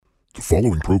The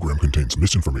following program contains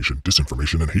misinformation,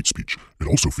 disinformation, and hate speech. It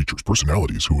also features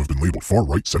personalities who have been labeled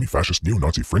far-right, semi-fascist,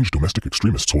 neo-Nazi, fringe domestic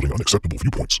extremists holding unacceptable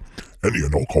viewpoints. Any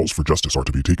and all calls for justice are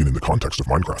to be taken in the context of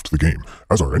Minecraft, the game,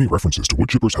 as are any references to wood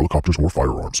chippers, helicopters, or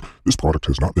firearms. This product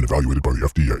has not been evaluated by the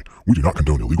FDA. We do not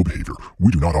condone illegal behavior.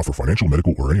 We do not offer financial,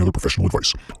 medical, or any other professional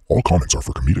advice. All comments are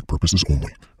for comedic purposes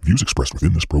only. Views expressed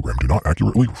within this program do not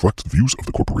accurately reflect the views of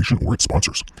the corporation or its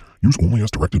sponsors. Use only as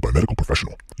directed by medical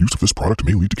professional. Use of this product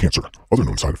may lead to cancer. Other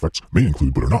known side effects may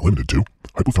include, but are not limited to,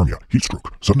 hypothermia, heat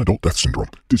stroke, sudden adult death syndrome,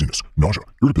 dizziness, nausea,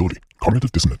 irritability,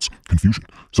 cognitive dissonance, confusion,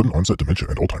 sudden onset dementia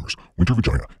and Alzheimer's, winter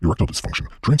vagina, erectile dysfunction,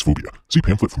 transphobia. See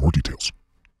pamphlet for more details.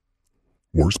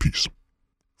 War is peace.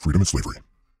 Freedom is slavery.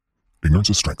 Ignorance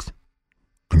is strength.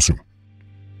 Consume.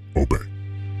 Obey.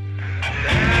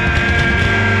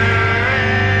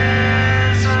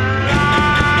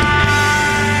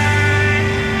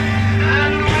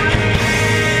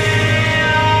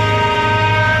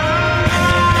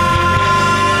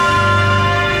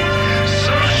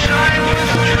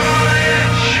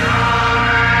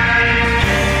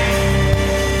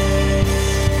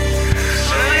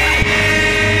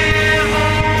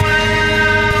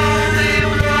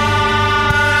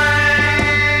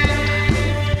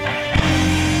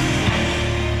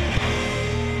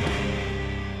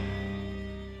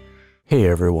 Hey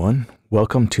everyone,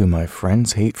 welcome to my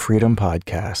Friends Hate Freedom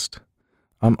podcast.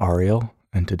 I'm Ariel,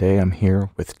 and today I'm here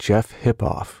with Jeff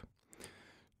Hipoff.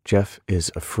 Jeff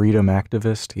is a freedom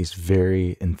activist. He's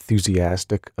very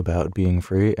enthusiastic about being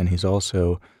free, and he's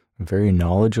also very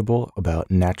knowledgeable about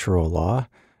natural law,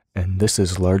 and this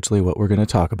is largely what we're going to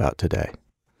talk about today.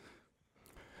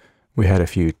 We had a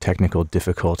few technical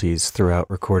difficulties throughout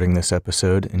recording this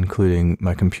episode, including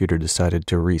my computer decided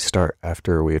to restart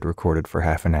after we had recorded for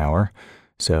half an hour.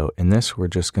 So in this, we're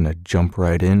just going to jump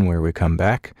right in where we come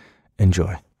back.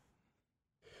 Enjoy.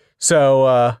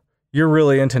 So you're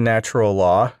really into natural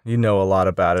law. You know a lot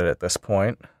about it at this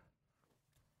point,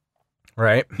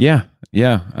 right? Yeah.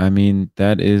 I mean,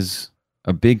 that is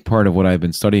a big part of what I've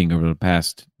been studying over the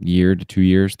past year to 2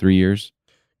 years, 3 years.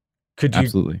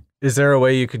 Absolutely. Is there a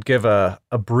way you could give a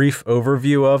brief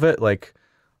overview of it, like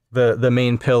the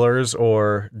main pillars,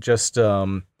 or just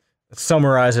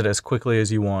summarize it as quickly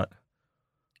as you want?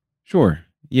 Sure.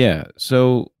 Yeah.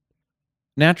 So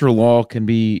natural law can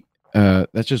be,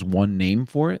 that's just one name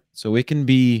for it. So it can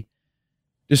be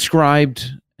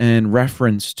described and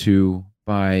referenced to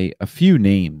by a few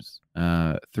names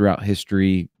throughout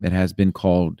history. That has been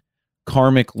called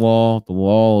karmic law, the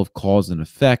law of cause and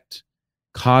effect,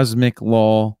 cosmic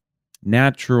law,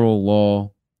 natural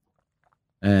law,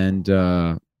 and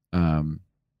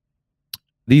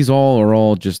these are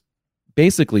all just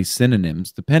basically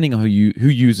synonyms, depending on who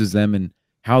uses them and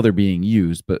how they're being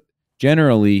used. But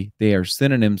generally, they are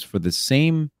synonyms for the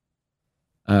same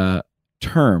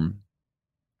term,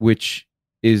 which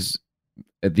is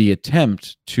the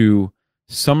attempt to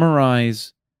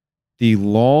summarize the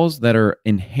laws that are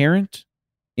inherent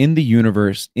in the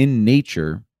universe, in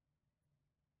nature,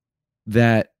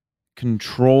 that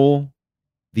control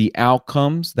the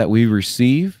outcomes that we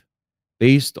receive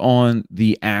based on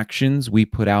the actions we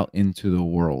put out into the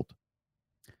world.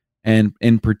 And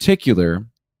in particular,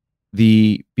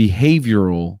 the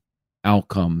behavioral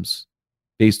outcomes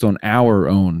based on our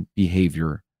own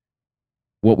behavior,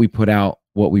 what we put out,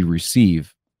 what we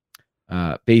receive,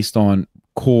 based on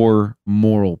core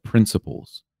moral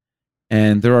principles.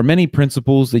 And there are many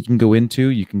principles that you can go into.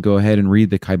 You can go ahead and read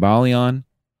the Kybalion.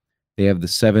 They have the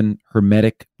 7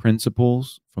 Hermetic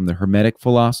principles from the Hermetic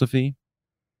philosophy.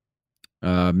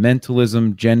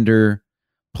 Mentalism, gender,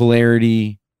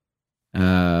 polarity,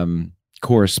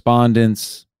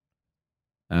 correspondence,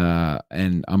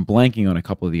 and I'm blanking on a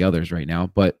couple of the others right now,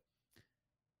 but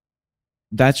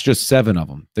that's just 7 of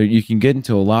them. You can get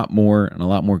into a lot more and a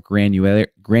lot more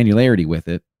granularity with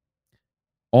it.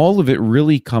 All of it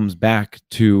really comes back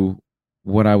to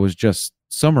what I was just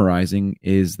summarizing,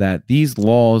 is that these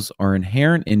laws are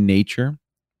inherent in nature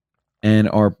and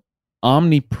are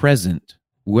omnipresent,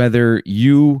 whether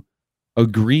you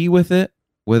agree with it,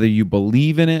 whether you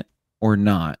believe in it or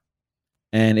not.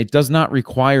 And it does not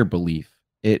require belief.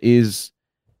 It is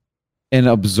an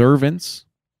observance.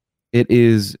 It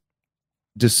is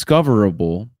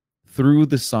discoverable through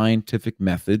the scientific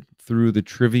method, through the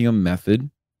trivium method,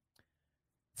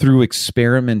 through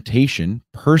experimentation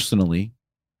personally.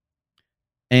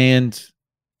 And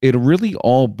it really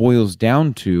all boils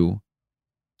down to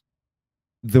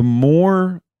the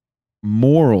more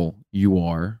moral you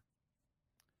are,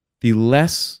 the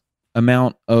less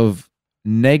amount of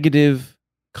negative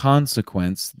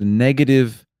consequence, the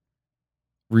negative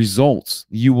results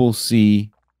you will see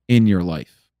in your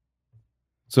life.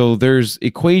 So there's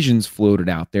equations floated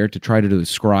out there to try to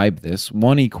describe this.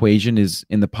 One equation is,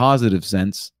 in the positive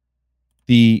sense,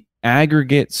 the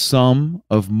aggregate sum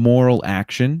of moral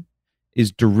action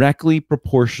is directly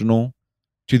proportional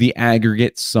to the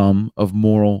aggregate sum of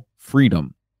moral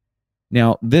freedom.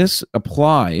 Now, this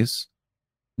applies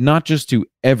not just to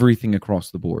everything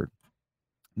across the board.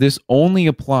 This only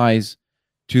applies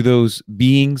to those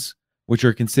beings which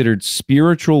are considered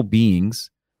spiritual beings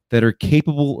that are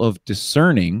capable of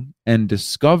discerning and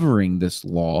discovering this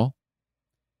law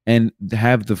and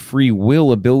have the free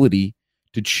will ability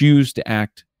to choose to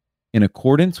act in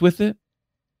accordance with it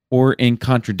or in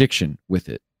contradiction with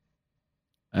it.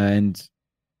 And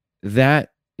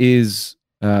that is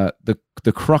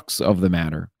the crux of the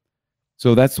matter.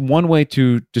 So that's one way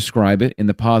to describe it in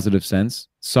the positive sense.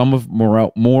 Sum of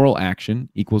moral action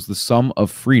equals the sum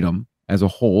of freedom as a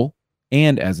whole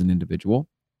and as an individual.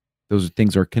 Those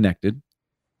things are connected.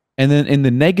 And then in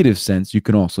the negative sense, you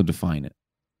can also define it.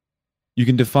 You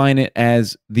can define it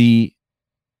as the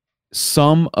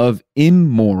sum of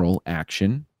immoral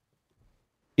action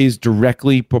is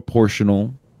directly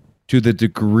proportional to the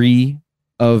degree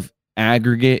of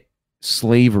aggregate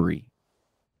slavery,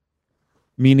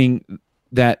 meaning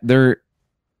that there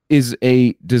is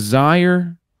a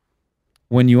desire,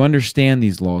 when you understand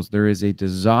these laws, there is a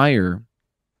desire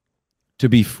to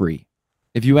be free.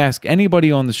 If you ask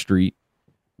anybody on the street,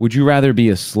 would you rather be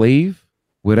a slave,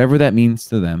 whatever that means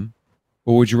to them,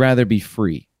 or would you rather be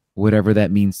free, whatever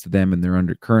that means to them in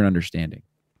their current understanding?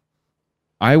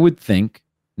 I would think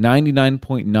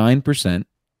 99.9%,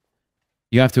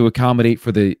 you have to accommodate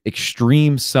for the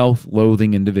extreme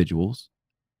self-loathing individuals.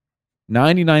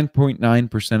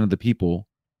 99.9% of the people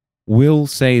will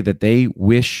say that they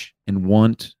wish and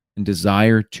want and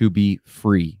desire to be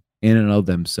free in and of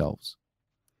themselves.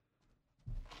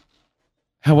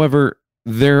 However,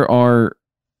 there are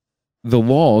the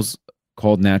laws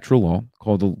called natural law,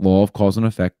 called the law of cause and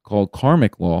effect, called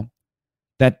karmic law,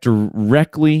 that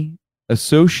directly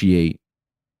associate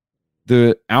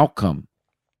the outcome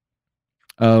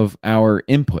of our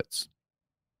inputs.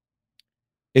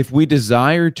 If we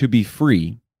desire to be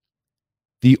free,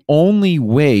 the only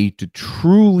way to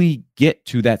truly get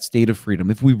to that state of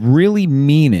freedom, if we really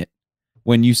mean it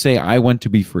when you say, I want to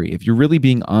be free, if you're really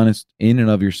being honest in and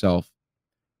of yourself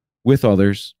with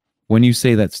others, when you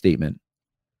say that statement,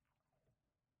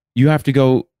 you have to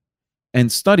go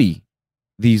and study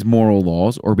these moral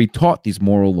laws or be taught these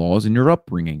moral laws in your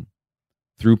upbringing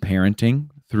through parenting,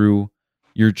 through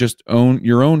your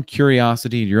own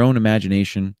curiosity, your own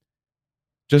imagination,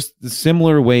 just the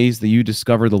similar ways that you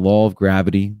discover the law of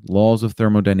gravity, laws of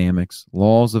thermodynamics,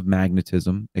 laws of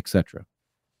magnetism, etc.,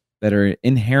 that are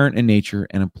inherent in nature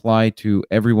and apply to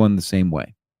everyone the same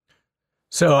way.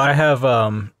 So I have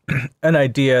an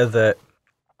idea that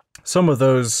some of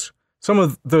those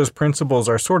principles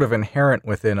are sort of inherent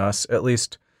within us, at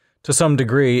least to some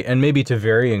degree, and maybe to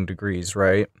varying degrees,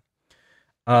 right?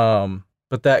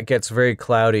 But that gets very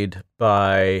clouded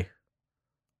by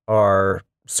our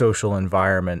social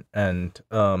environment and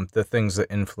the things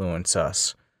that influence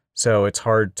us. So it's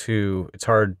hard to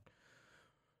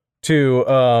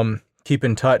keep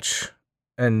in touch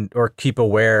or keep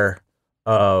aware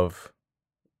of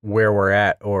where we're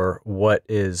at or what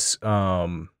is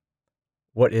moral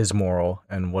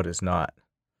and what is not.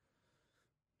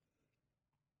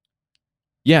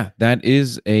 Yeah, that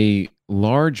is a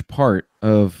large part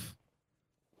of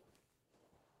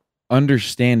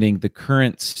understanding the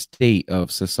current state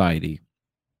of society.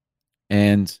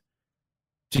 And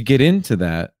to get into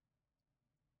that,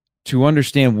 to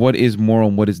understand what is moral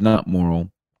and what is not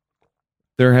moral,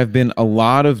 there have been a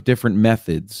lot of different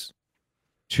methods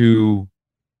to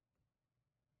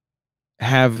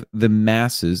have the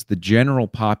masses, the general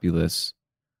populace,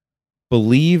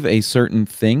 believe a certain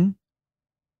thing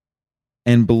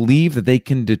and believe that they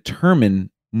can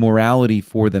determine morality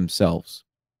for themselves.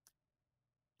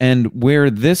 And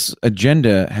where this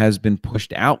agenda has been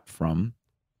pushed out from,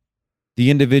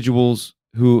 the individuals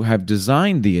who have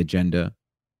designed the agenda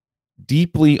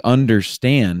deeply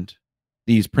understand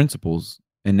these principles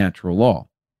in natural law.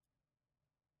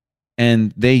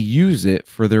 And they use it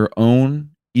for their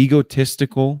own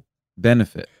egotistical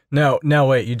benefit. Now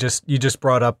wait, you just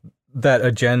brought up that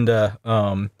agenda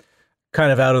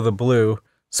kind of out of the blue.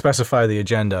 Specify the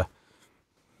agenda.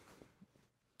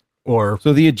 Or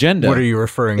so the agenda, what are you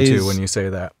referring to when you say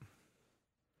that?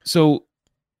 So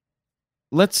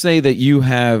let's say that you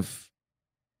have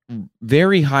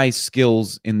very high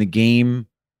skills in the game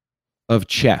of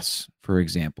chess, for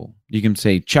example. You can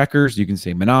say checkers, you can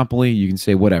say Monopoly, you can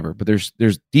say whatever, but there's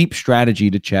deep strategy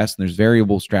to chess and there's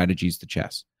variable strategies to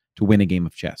chess to win a game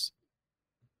of chess.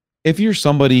 If you're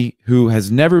somebody who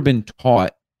has never been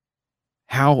taught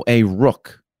how a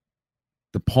rook,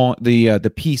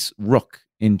 the piece rook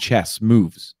in chess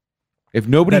moves, if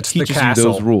nobody That's teaches the castle,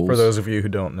 you those rules, for those of you who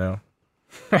don't know.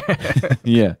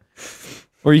 yeah,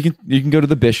 or you can go to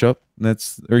the bishop,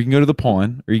 or you can go to the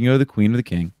pawn, or you can go to the queen or the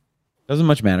king. Doesn't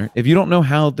much matter. If you don't know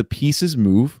how the pieces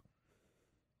move,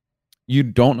 you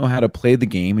don't know how to play the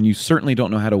game, and you certainly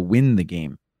don't know how to win the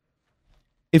game.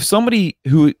 If somebody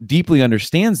who deeply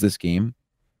understands this game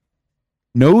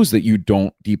knows that you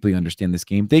don't deeply understand this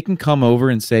game, they can come over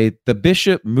and say, the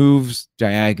bishop moves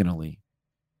diagonally.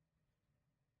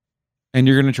 And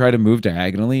you're going to try to move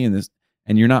diagonally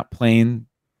and you're not playing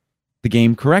the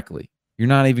game correctly. You're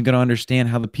not even going to understand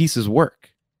how the pieces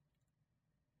work.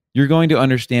 You're going to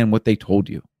understand what they told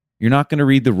you. You're not going to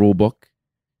read the rule book.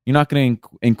 You're not going to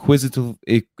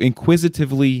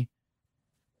inquisitively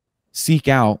seek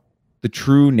out the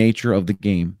true nature of the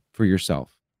game for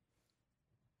yourself.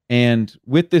 And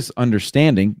with this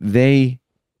understanding, with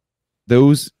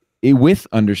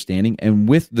understanding and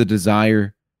with the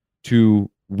desire to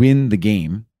win the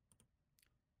game,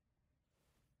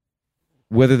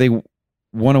 whether they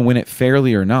want to win it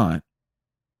fairly or not,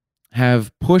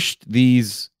 have pushed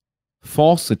these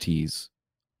falsities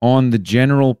on the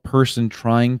general person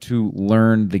trying to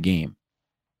learn the game.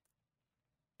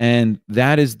 And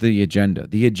that is the agenda.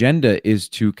 The agenda is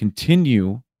to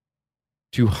continue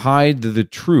to hide the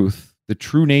truth, the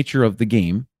true nature of the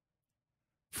game,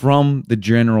 from the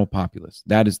general populace.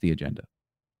 That is the agenda.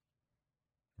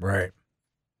 Right.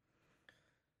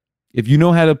 If you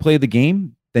know how to play the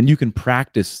game, then you can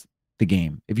practice the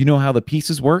game. If you know how the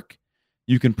pieces work,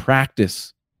 you can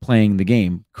practice playing the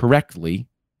game correctly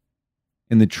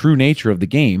in the true nature of the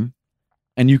game,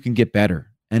 and you can get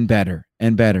better and better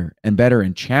and better and better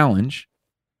and challenge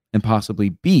and possibly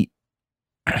beat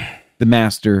the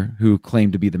master who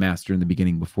claimed to be the master in the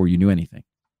beginning before you knew anything.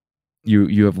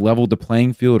 You have leveled the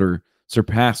playing field or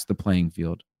surpassed the playing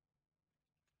field.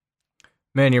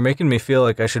 Man, you're making me feel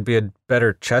like I should be a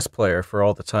better chess player for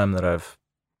all the time that I've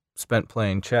spent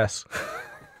playing chess.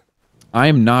 I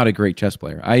am not a great chess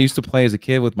player. I used to play as a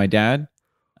kid with my dad.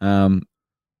 We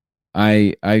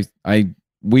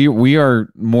are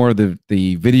more the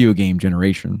video game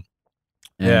generation.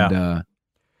 And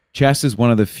chess is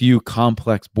one of the few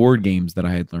complex board games that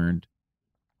I had learned.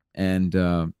 And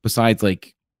besides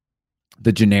like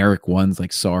the generic ones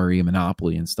like Sorry and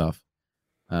Monopoly and stuff,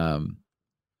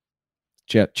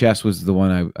 chess was the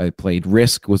one I played.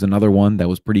 Risk was another one that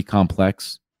was pretty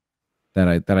complex that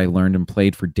I learned and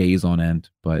played for days on end.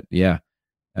 But yeah,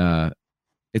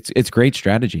 it's great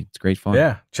strategy. It's great fun.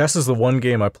 Yeah, chess is the one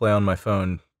game I play on my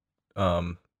phone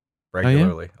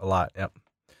regularly. A lot. Yep.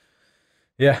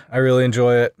 Yeah, I really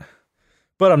enjoy it,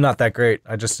 but I'm not that great.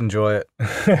 I just enjoy it.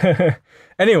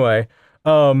 Anyway,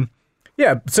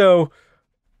 yeah. So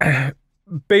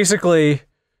basically,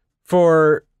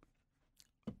 for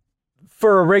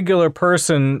a regular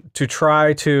person to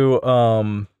try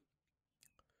to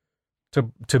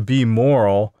be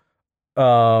moral,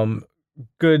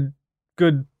 good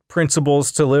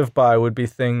principles to live by would be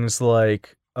things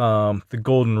like the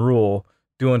golden rule,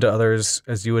 do unto others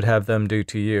as you would have them do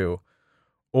to you,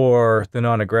 or the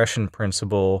non-aggression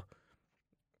principle,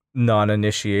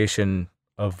 non-initiation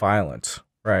of violence,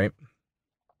 right?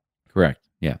 Correct.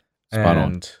 Yeah. Spot on.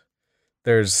 And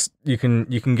there's you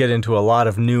can get into a lot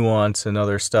of nuance and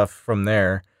other stuff from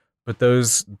there, but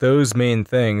those main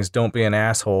things, don't be an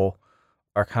asshole,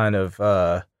 are kind of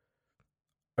a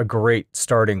great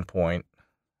starting point.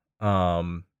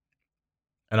 And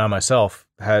I myself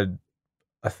had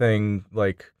a thing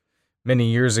like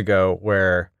many years ago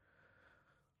where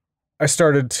I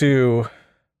started to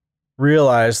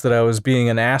realize that I was being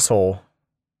an asshole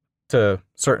to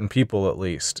certain people, at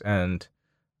least, and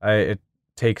it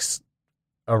takes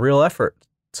a real effort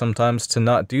sometimes to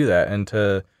not do that and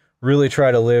to really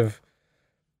try to live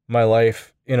my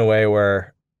life in a way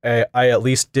where I at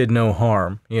least did no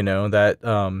harm. You know, that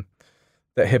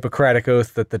Hippocratic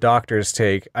oath that the doctors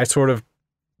take, I sort of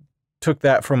took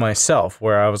that for myself,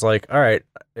 where I was like, all right,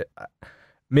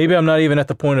 maybe I'm not even at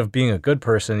the point of being a good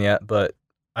person yet, but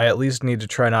I at least need to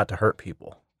try not to hurt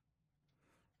people.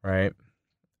 Right?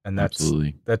 And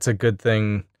that's a good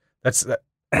thing.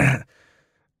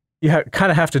 You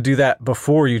kind of have to do that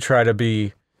before you try to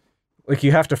be, like,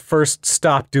 you have to first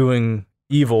stop doing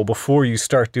evil before you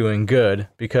start doing good,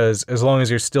 because as long as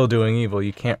you're still doing evil,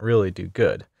 you can't really do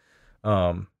good.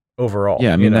 overall.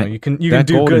 Yeah, I mean, you can that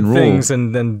do golden good rule- things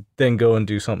and then go and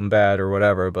do something bad or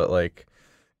whatever, but like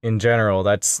in general,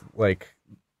 that's like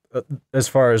as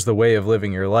far as the way of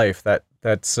living your life,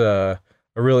 that's a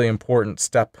really important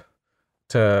step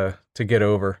to get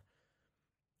over.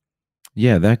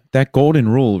 Yeah, that golden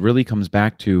rule really comes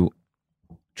back to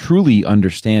truly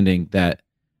understanding that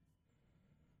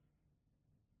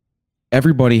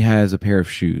everybody has a pair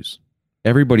of shoes.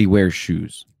 Everybody wears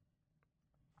shoes.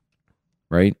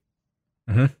 Right?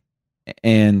 Mm-hmm.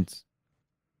 And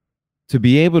to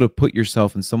be able to put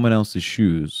yourself in someone else's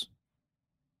shoes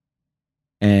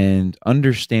and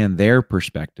understand their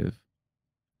perspective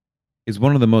is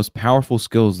one of the most powerful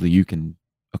skills that you can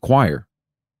acquire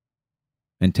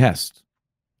and test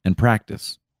and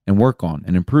practice and work on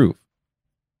and improve.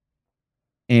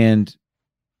 And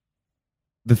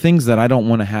the things that I don't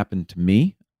want to happen to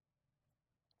me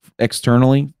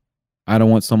externally, I don't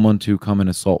want someone to come and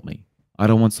assault me. I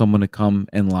don't want someone to come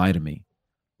and lie to me.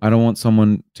 I don't want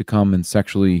someone to come and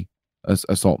sexually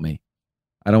assault me.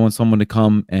 I don't want someone to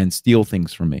come and steal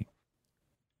things from me.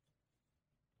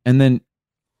 And then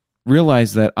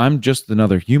realize that I'm just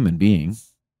another human being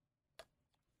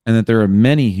and that there are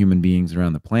many human beings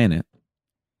around the planet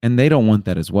and they don't want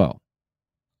that as well.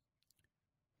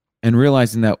 And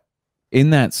realizing that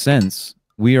in that sense,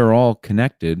 we are all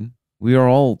connected. We are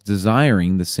all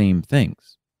desiring the same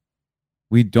things.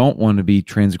 We don't want to be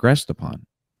transgressed upon.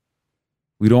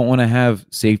 We don't want to have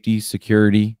safety,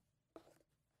 security,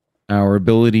 our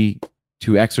ability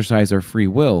to exercise our free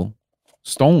will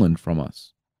stolen from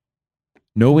us.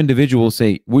 No individual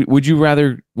say, would you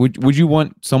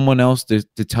want someone else to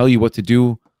tell you what to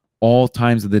do all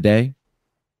times of the day?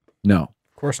 No.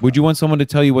 Of course not. Would you want someone to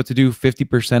tell you what to do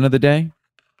 50% of the day?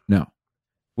 No.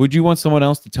 Would you want someone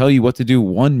else to tell you what to do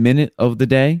 1 minute of the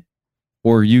day?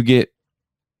 Or you get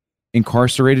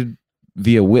incarcerated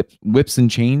via whips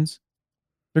and chains?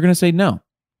 They're going to say no.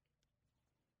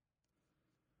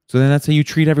 So then that's how you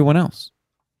treat everyone else.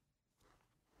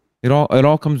 It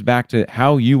all comes back to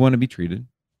how you want to be treated.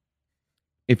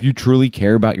 If you truly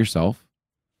care about yourself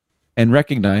and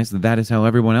recognize that that is how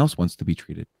everyone else wants to be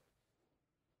treated.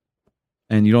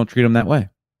 And you don't treat them that way.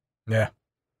 Yeah.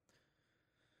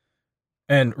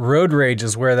 And road rage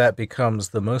is where that becomes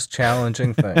the most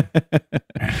challenging thing.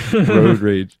 Road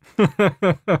rage.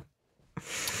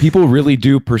 People really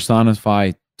do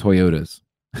personify Toyotas.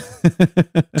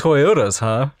 Toyotas,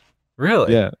 huh?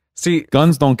 Really? Yeah. See,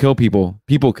 Guns don't kill people.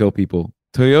 People kill people.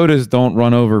 Toyotas don't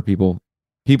run over people.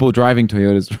 People driving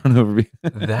Toyotas run over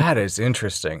people. that is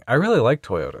interesting. I really like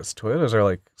Toyotas. Toyotas are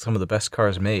like some of the best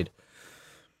cars made.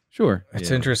 Sure. It's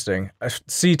Yeah. interesting.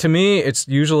 See, to me, it's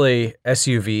usually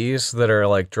SUVs that are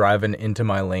like driving into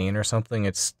my lane or something.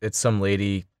 It's some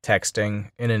lady texting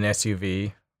in an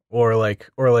SUV or like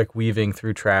weaving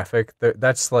through traffic.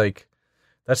 That's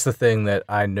the thing that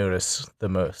I notice the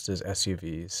most is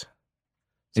SUVs.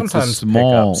 Sometimes it's the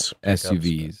small pickups,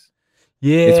 SUVs.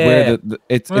 Yeah, It's where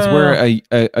it's where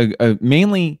Well- a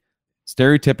mainly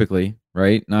stereotypically,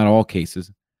 right? Not all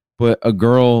cases, but a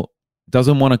girl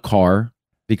doesn't want a car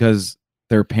because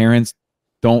their parents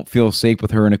don't feel safe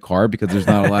with her in a car because there's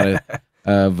not a lot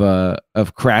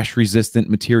of crash resistant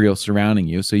material surrounding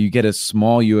you. So you get a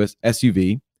small US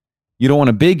SUV. You don't want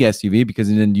a big SUV because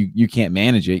then you can't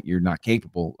manage it. You're not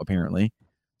capable, apparently.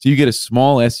 So you get a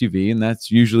small SUV, and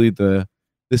that's usually the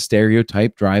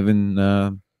stereotype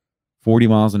driving 40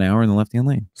 miles an hour in the left-hand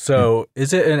lane. So,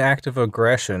 is it an act of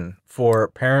aggression for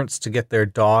parents to get their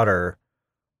daughter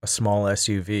a small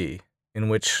SUV in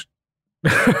which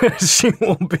she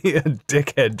will be a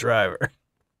dickhead driver?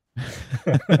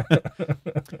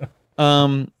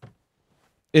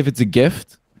 If it's a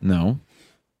gift, no.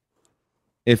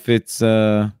 If it's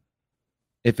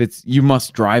you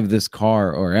must drive this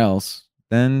car or else,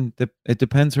 then it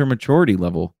depends her maturity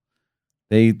level.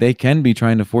 They can be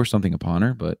trying to force something upon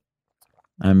her, but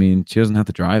I mean, she doesn't have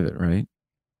to drive it, right?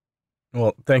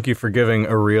 Well, thank you for giving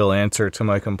a real answer to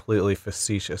my completely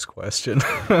facetious question.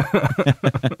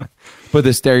 But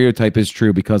the stereotype is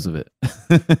true because of it.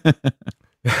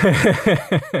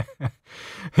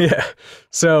 Yeah.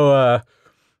 So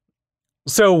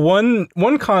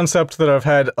one concept that I've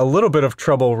had a little bit of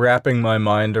trouble wrapping my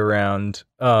mind around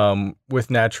with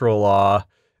natural law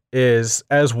is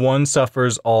as one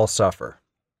suffers, all suffer.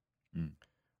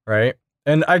 Right?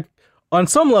 And on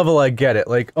some level I get it.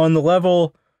 Like on the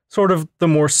level, sort of the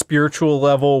more spiritual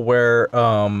level where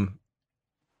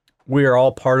we are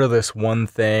all part of this one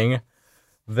thing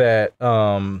that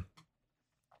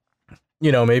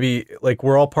maybe like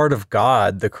we're all part of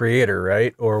God, the creator,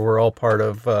 right? Or we're all part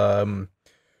of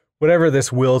whatever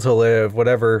this will to live,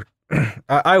 whatever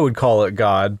I would call it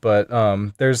God, but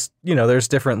there's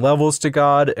different levels to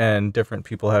God, and different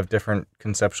people have different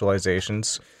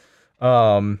conceptualizations.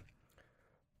 Um,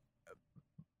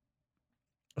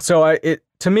 so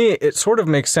to me it sort of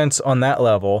makes sense on that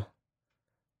level,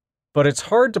 but it's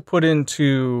hard to put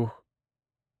into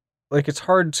it's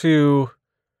hard to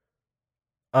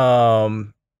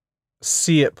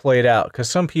see it played out, because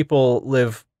some people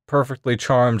live perfectly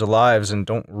charmed lives and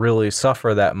don't really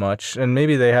suffer that much, and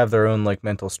maybe they have their own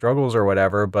mental struggles or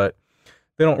whatever, but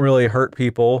they don't really hurt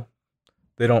people,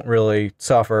 they don't really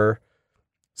suffer.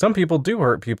 Some people do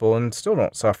hurt people and still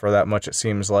don't suffer that much, it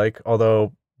seems like,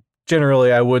 although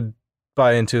generally I would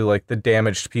buy into the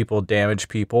damaged people damage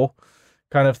people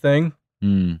kind of thing.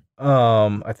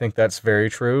 I think that's very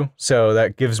true. So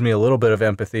that gives me a little bit of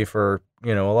empathy for,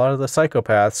 a lot of the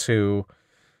psychopaths who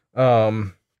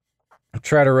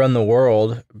try to run the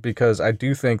world, because I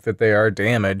do think that they are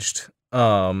damaged.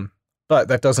 But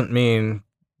that doesn't mean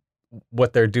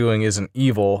what they're doing isn't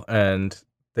evil and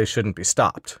they shouldn't be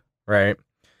stopped, right?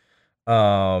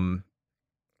 But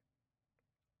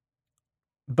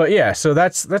yeah, so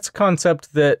that's a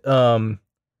concept that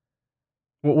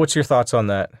what's your thoughts on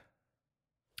that?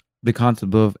 The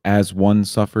concept of as one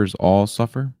suffers, all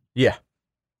suffer? Yeah.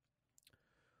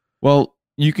 Well,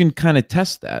 you can kind of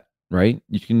test that, right?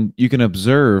 You can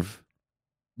observe,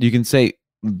 you can say,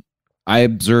 I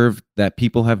observed that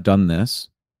people have done this,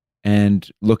 and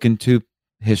look into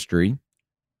history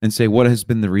and say, what has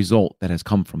been the result that has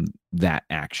come from that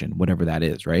action, whatever that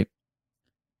is, right?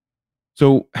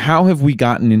 So how have we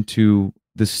gotten into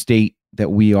the state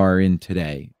that we are in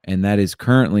today? And that is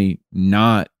currently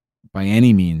not by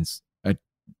any means a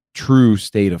true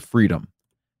state of freedom.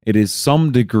 It is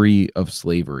some degree of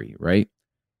slavery, right?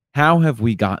 How have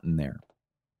we gotten there?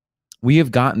 We have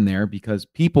gotten there because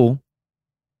people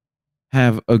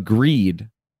have agreed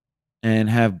and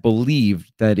have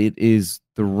believed that it is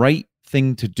the right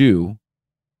thing to do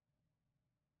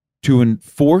to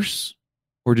enforce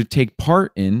or to take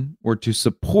part in or to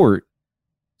support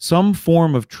some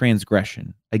form of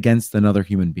transgression against another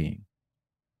human being.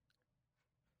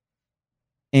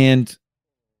 And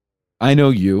I know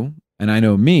you and I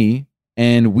know me,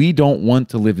 and we don't want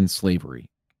to live in slavery.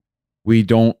 We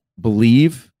don't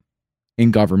believe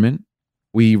in government.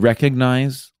 We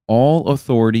recognize all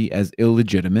authority as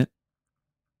illegitimate.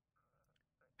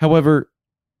 However,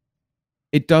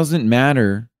 it doesn't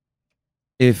matter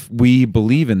if we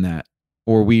believe in that,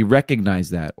 or we recognize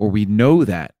that, or we know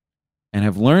that and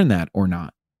have learned that or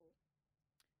not.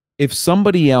 If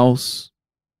somebody else,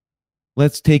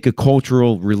 let's take a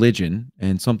cultural religion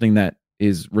and something that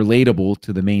is relatable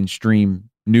to the mainstream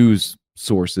news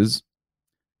sources.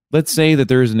 Let's say that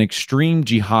there is an extreme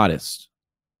jihadist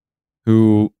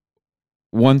who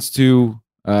wants to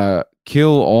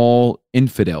kill all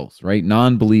infidels, right?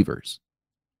 Non-believers.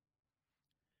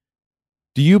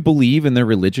 Do you believe in their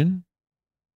religion?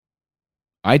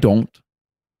 I don't.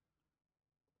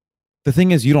 The thing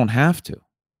is, you don't have to.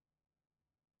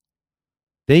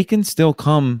 They can still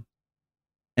come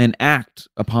and act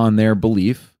upon their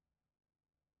belief,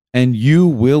 and you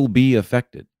will be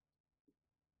affected.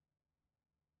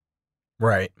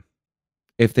 Right.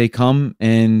 If they come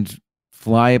and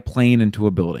fly a plane into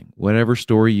a building, whatever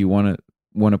story you want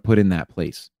to put in that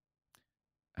place,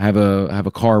 have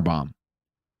a car bomb.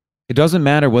 It doesn't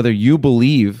matter whether you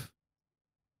believe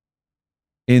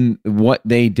in what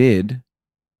they did,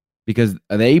 because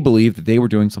they believe that they were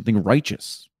doing something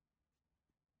righteous.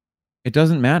 It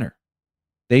doesn't matter.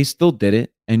 They still did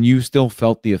it, and you still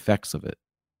felt the effects of it.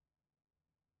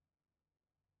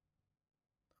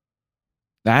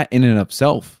 That in and of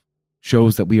itself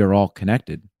shows that we are all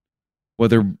connected,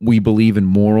 whether we believe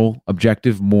in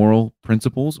objective moral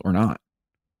principles or not.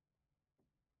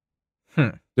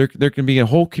 There can be a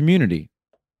whole community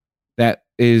that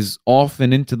is off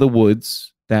and into the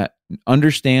woods, that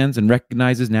understands and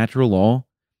recognizes natural law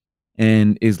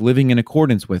and is living in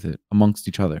accordance with it amongst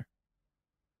each other.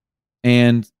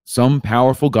 And some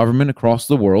powerful government across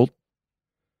the world,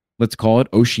 let's call it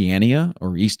Oceania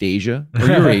or East Asia or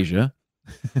Eurasia,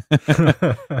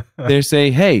 they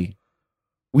say, hey,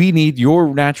 we need your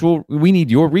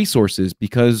resources,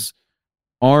 because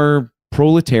our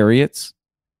proletariats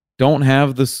don't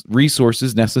have the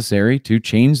resources necessary to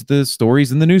change the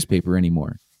stories in the newspaper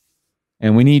anymore.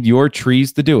 And we need your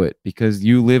trees to do it, because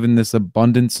you live in this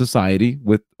abundant society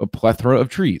with a plethora of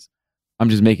trees. I'm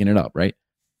just making it up, right?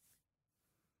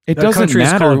 It doesn't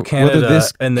matter whether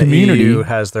this community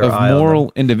has their of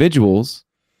moral individuals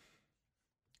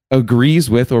agrees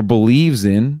with or believes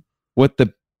in what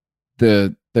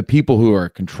the people who are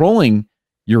controlling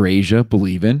Eurasia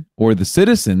believe in, or the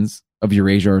citizens of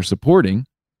Eurasia are supporting,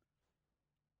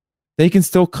 they can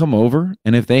still come over.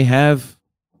 And if they have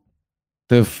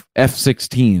the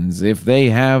F-16s, if they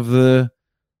have the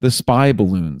spy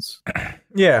balloons,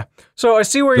 Yeah. So I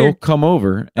see where they'll you're come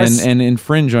over and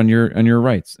infringe on your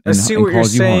rights. I see what you're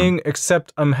saying, harm.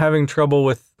 except I'm having trouble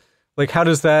with, like, how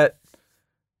does that,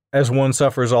 as one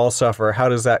suffers, all suffer, how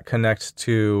does that connect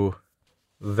to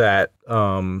that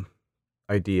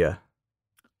idea?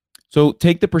 So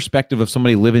take the perspective of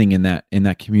somebody living in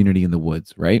that community in the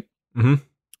woods, right? Mm-hmm.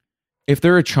 If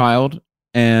they're a child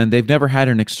and they've never had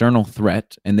an external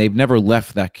threat and they've never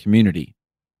left that community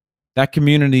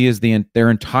is their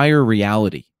entire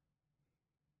reality.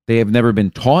 They have never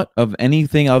been taught of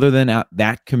anything other than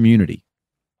that community.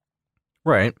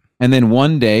 Right. And then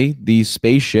one day, these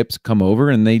spaceships come over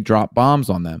and they drop bombs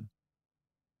on them.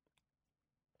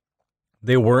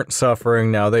 They weren't suffering,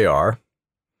 now they are.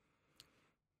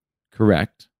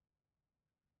 Correct.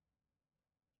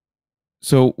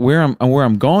 So where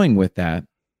I'm going with that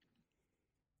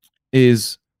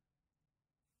is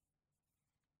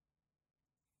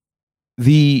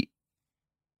the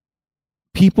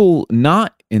people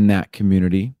not in that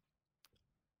community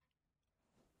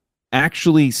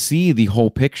actually see the whole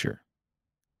picture.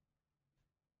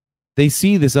 They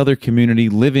see this other community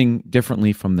living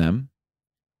differently from them,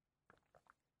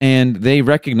 and they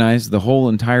recognize the whole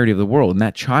entirety of the world. And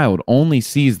that child only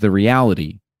sees the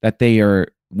reality that they are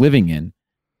living in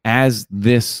as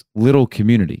this little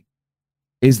community.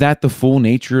 Is that the full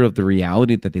nature of the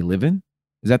reality that they live in?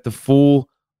 Is that the full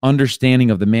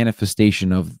understanding of the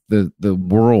manifestation of the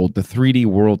world, the 3D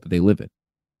world that they live in?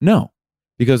 No,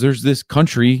 because there's this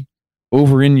country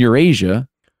over in Eurasia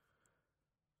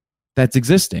that's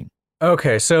existing.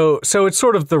 Okay, so it's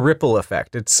sort of the ripple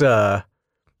effect. It's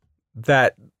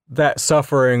that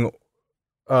suffering,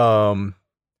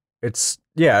 it's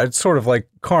sort of like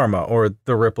karma or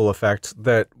the ripple effect,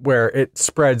 that where it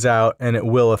spreads out and it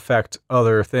will affect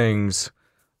other things,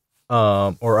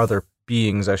 or other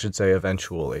beings, I should say,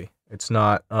 eventually. It's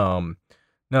not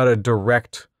a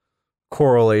direct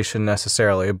correlation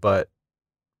necessarily, but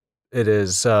it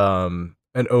is an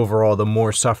overall, the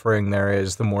more suffering there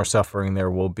is, the more suffering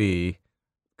there will be,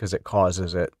 because it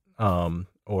causes it.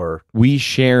 Or we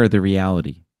share the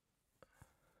reality.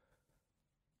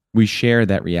 We share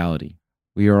that reality.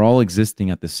 We are all existing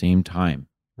at the same time,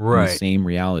 right, in the same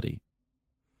reality.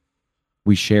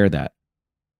 We share that.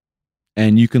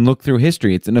 And you can look through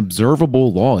history. It's an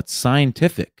observable law. It's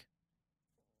scientific.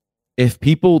 If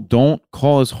people don't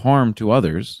cause harm to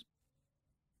others,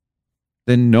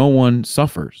 then no one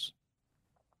suffers.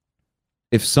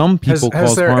 If some people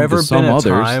cause harm to some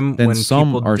others, then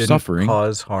some are suffering.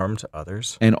 Cause harm to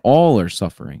others, and all are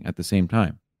suffering at the same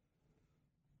time.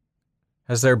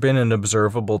 Has there been an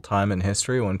observable time in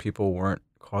history when people weren't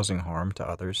causing harm to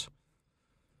others?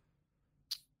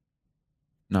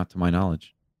 Not to my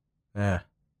knowledge. Yeah.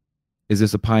 Is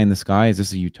this a pie in the sky? Is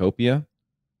this a utopia?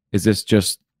 Is this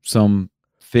just some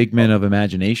figment of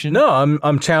imagination? No,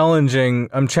 I'm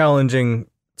challenging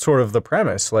sort of the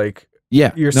premise. Like,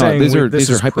 yeah, you're saying these are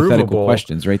hypothetical provable,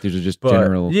 questions, right? These are just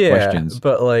general questions.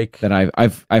 But like that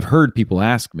I've heard people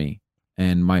ask me,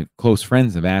 and my close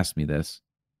friends have asked me this,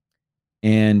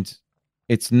 and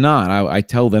it's not. I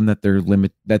tell them that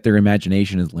their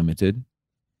imagination is limited,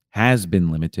 has been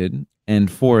limited,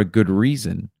 and for a good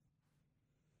reason.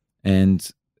 And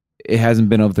it hasn't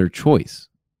been of their choice.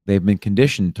 They've been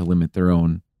conditioned to limit their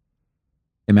own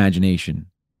imagination.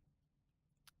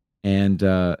 And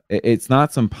it's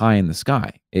not some pie in the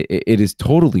sky. It is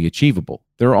totally achievable.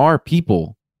 There are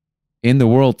people in the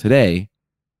world today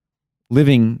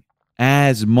living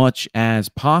as much as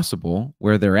possible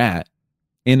where they're at,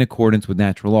 in accordance with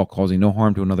natural law, causing no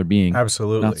harm to another being.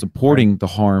 Absolutely. Not supporting the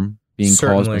harm being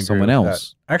caused by someone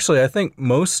else. Actually, I think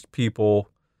most people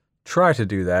try to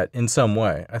do that in some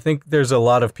way. I think there's a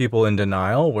lot of people in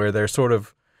denial where they're sort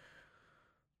of,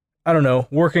 I don't know,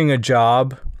 working a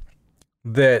job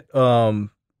that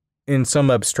in some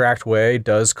abstract way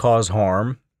does cause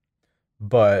harm,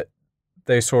 but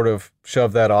they sort of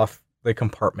shove that off. They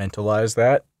compartmentalize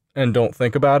that and don't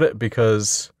think about it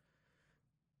because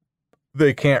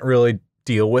they can't really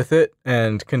deal with it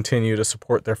and continue to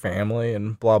support their family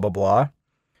and blah, blah, blah.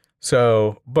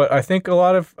 So, but I think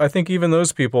even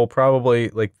those people probably,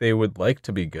 like, they would like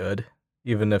to be good,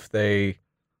 even if they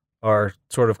are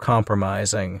sort of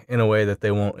compromising in a way that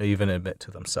they won't even admit to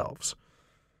themselves.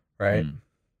 Right?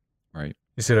 Right.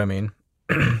 You see what I mean?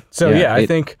 So I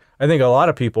think a lot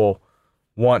of people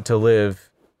want to live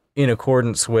in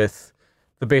accordance with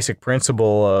the basic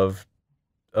principle of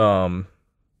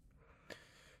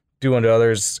do unto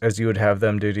others as you would have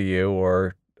them do to you,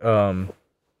 or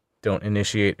don't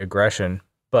initiate aggression,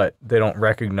 but they don't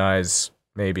recognize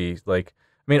maybe like,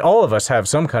 I mean, all of us have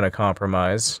some kind of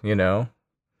compromise, you know.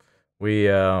 We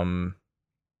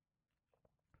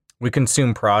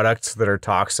consume products that are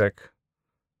toxic,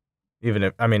 even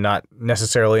if, I mean, not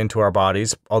necessarily into our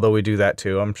bodies, although we do that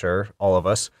too, I'm sure, all of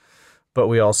us. But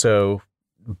we also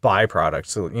buy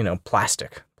products, so, you know,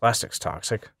 plastic's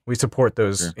toxic. We support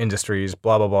those industries,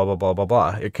 blah blah blah blah blah blah blah.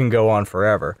 It can go on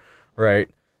forever, right?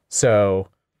 So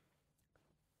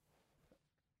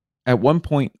at one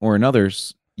point or another,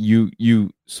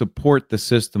 you support the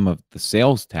system of the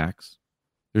sales tax.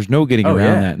 There's no getting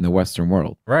around that in the Western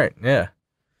world. Right, yeah.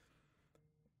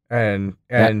 And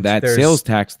that sales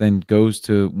tax then goes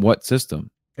to what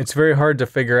system? It's very hard to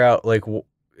figure out, like,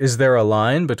 is there a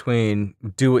line between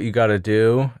do what you got to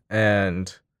do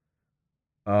and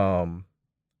oh,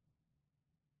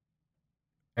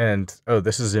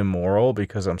 this is immoral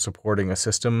because I'm supporting a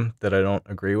system that I don't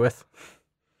agree with.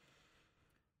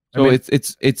 So I mean,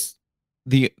 it's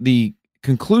the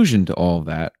conclusion to all of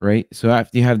that, right? So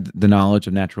after you have the knowledge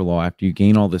of natural law, after you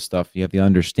gain all this stuff, you have the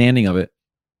understanding of it.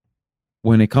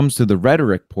 When it comes to the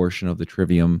rhetoric portion of the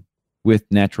trivium with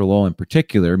natural law in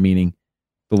particular, meaning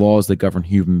the laws that govern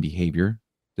human behavior,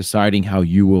 deciding how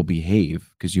you will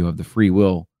behave because you have the free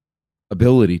will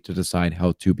ability to decide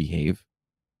how to behave.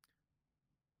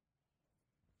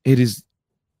 It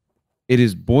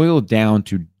is boiled down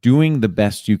to doing the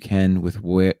best you can with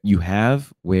what you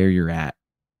have, where you're at.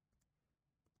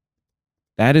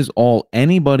 That is all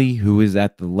anybody who is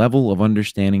at the level of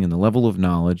understanding and the level of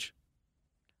knowledge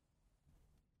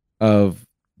of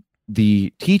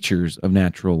the teachers of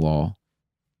natural law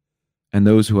and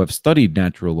those who have studied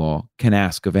natural law can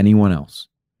ask of anyone else.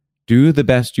 Do the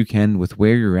best you can with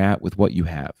where you're at, with what you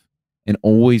have, and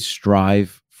always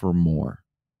strive for more.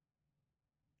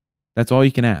 That's all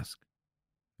you can ask.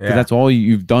 Because that's all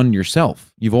you've done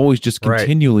yourself. You've always just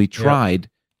continually tried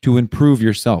to improve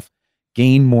yourself,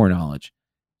 gain more knowledge,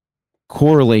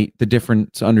 correlate the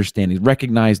different understandings,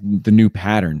 recognize the new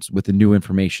patterns with the new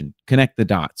information, connect the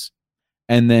dots,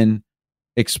 and then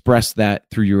express that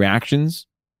through your actions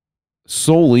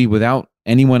solely without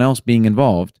anyone else being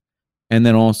involved. And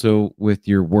then also with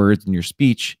your words and your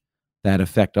speech that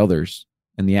affect others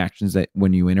and the actions that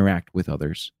when you interact with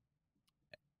others,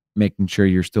 making sure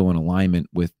you're still in alignment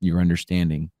with your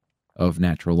understanding of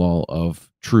natural law, of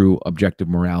true objective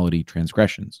morality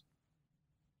transgressions.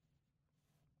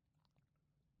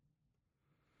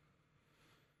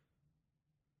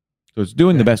 So it's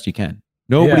doing the best you can.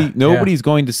 Nobody's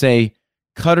going to say,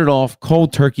 cut it off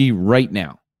cold turkey right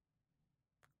now.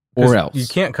 Or else. You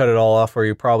can't cut it all off or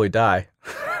you probably die.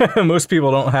 Most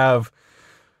people don't have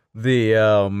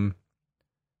the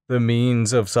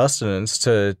means of sustenance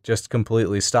to just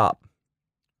completely stop.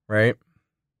 Right?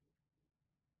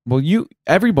 Well,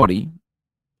 everybody,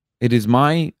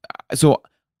 so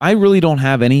I really don't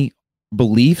have any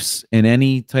beliefs in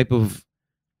any type of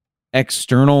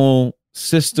external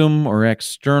system or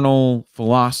external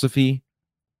philosophy.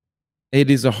 It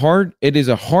is a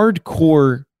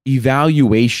hardcore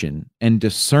evaluation and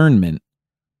discernment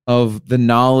of the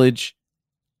knowledge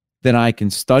that I can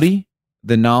study,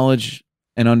 the knowledge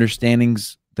and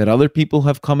understandings that other people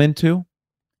have come into,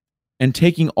 and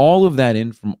taking all of that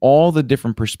in from all the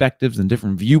different perspectives and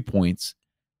different viewpoints,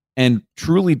 and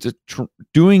truly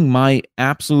doing my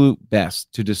absolute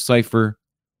best to decipher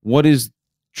what is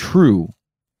true.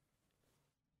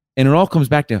 And it all comes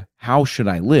back to, how should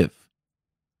I live?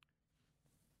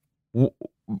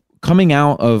 Coming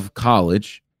out of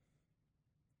college,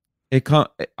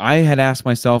 I had asked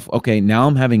myself, okay, now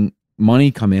I'm having money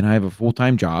come in. I have a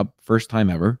full-time job, first time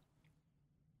ever,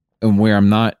 and where I'm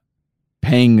not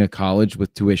paying a college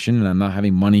with tuition and I'm not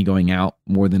having money going out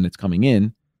more than it's coming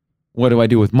in. What do I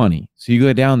do with money? So you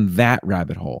go down that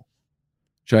rabbit hole.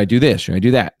 Should I do this? Should I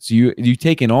do that? So you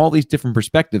take in all these different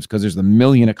perspectives because there's a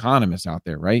million economists out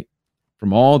there, right?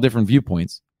 From all different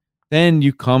viewpoints. Then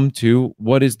you come to,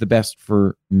 what is the best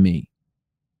for me?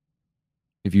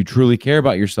 If you truly care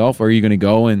about yourself, are you going to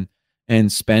go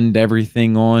and spend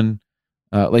everything on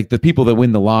like the people that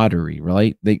win the lottery,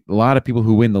 right? A lot of people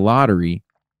who win the lottery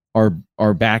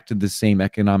are back to the same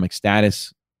economic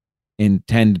status in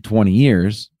 10 to 20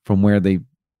 years from where they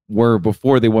were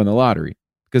before they won the lottery,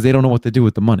 because they don't know what to do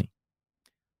with the money.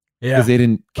 Yeah. Because they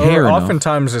didn't care enough.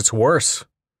 Oftentimes it's worse.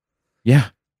 Yeah.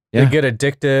 They get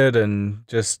addicted and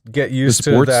just get used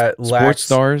to that. Sports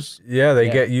stars. Yeah, they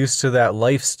get used to that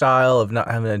lifestyle of not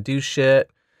having to do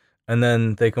shit, and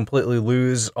then they completely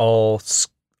lose all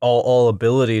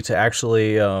ability to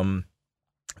actually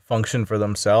function for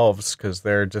themselves because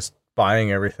they're just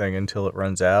buying everything until it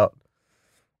runs out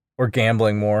or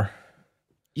gambling more.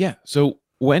 Yeah. So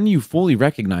when you fully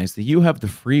recognize that you have the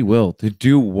free will to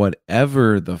do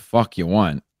whatever the fuck you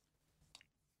want,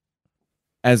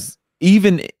 as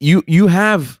even you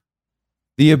have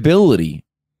the ability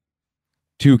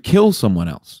to kill someone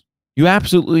else. You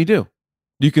absolutely do.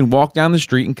 You can walk down the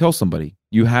street and kill somebody.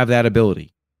 You have that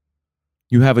ability.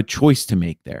 You have a choice to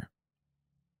make there.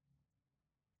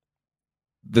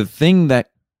 The thing that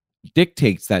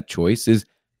dictates that choice is,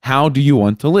 how do you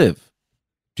want to live?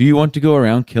 Do you want to go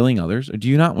around killing others, or do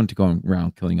you not want to go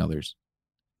around killing others?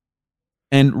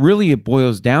 And really it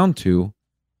boils down to,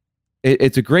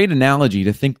 it's a great analogy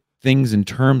to think things in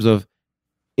terms of,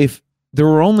 if there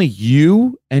were only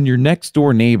you and your next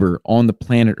door neighbor on the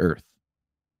planet Earth,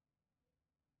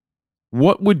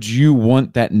 what would you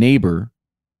want that neighbor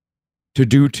to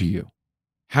do to you?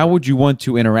 How would you want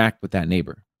to interact with that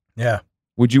neighbor? Yeah.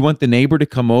 Would you want the neighbor to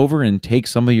come over and take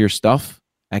some of your stuff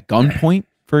at gunpoint,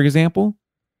 for example?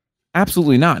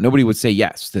 Absolutely not. Nobody would say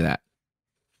yes to that.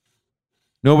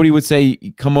 Nobody would say,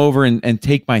 come over and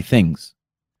take my things.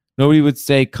 Nobody would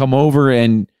say, come over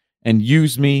and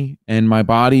use me and my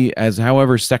body as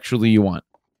however sexually you want.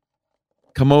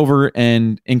 Come over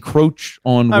and encroach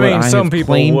on what I some have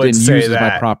people claimed would and say use as my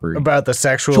that property. about the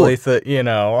sexually, Sure.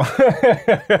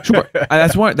 Sure.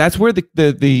 That's where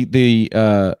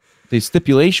the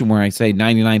stipulation where I say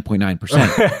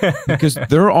 99.9%, because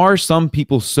there are some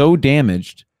people so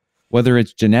damaged, whether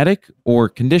it's genetic or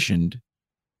conditioned,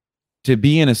 to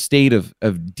be in a state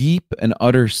of deep and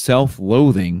utter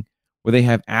self-loathing where they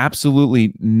have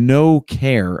absolutely no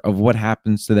care of what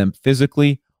happens to them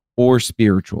physically or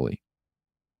spiritually.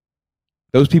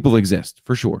 Those people exist,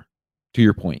 for sure, to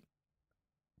your point.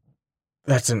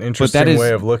 That's an But interesting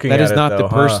way of looking at it. That is not the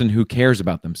person who cares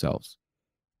about themselves.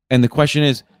 And the question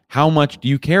is, how much do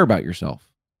you care about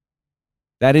yourself?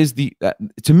 That is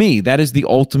to me, that is the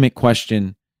ultimate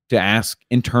question to ask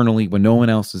internally when no one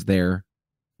else is there.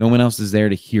 No one else is there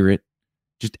to hear it.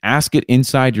 Just ask it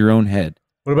inside your own head.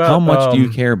 What about, how much do you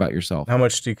care about yourself? How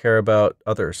much do you care about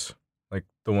others? Like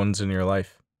the ones in your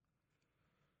life?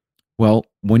 Well,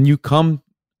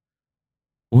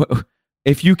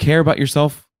 if you care about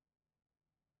yourself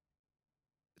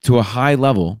to a high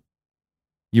level,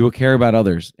 you will care about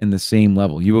others in the same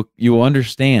level. You will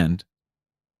understand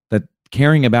that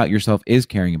caring about yourself is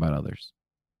caring about others.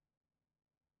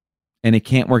 And it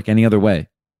can't work any other way.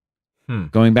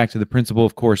 Going back to the principle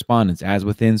of correspondence, as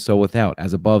within, so without,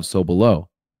 as above, so below.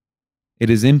 It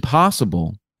is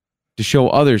impossible to show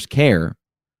others care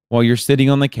while you're sitting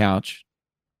on the couch,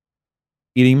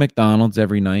 eating McDonald's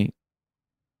every night,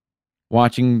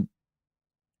 watching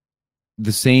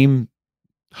the same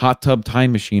hot tub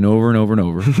time machine over and over and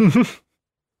over.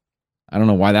 I don't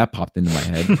know why that popped into my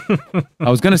head. I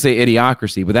was going to say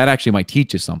Idiocracy, but that actually might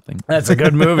teach you something. That's a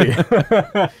good movie.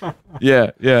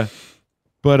 Yeah.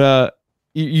 But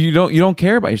you don't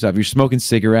care about yourself. You're smoking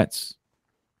cigarettes.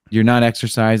 You're not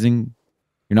exercising.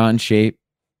 You're not in shape.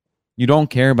 You don't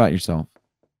care about yourself.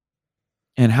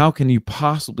 And how can you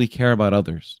possibly care about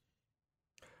others?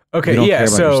 Okay, yeah.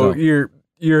 So you're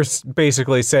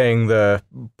basically saying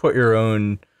put your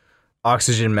own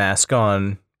oxygen mask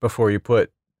on before you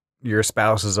put your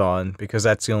spouse's on, because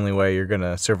that's the only way you're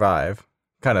gonna survive,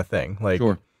 kind of thing. Like,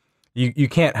 sure. You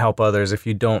can't help others if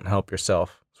you don't help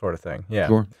yourself, sort of thing. Yeah.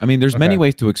 Sure. I mean, there's many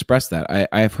ways to express that.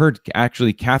 I have heard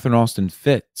actually Catherine Austin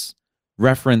Fitts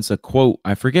reference a quote.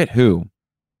 I forget who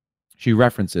she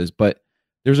references, but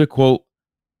there's a quote: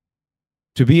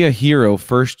 to be a hero,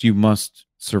 first you must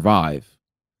survive.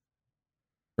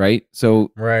 Right?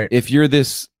 So if you're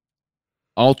this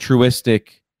ultra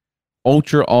altruistic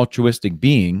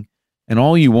being, and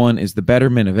all you want is the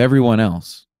betterment of everyone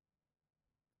else,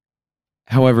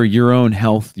 however, your own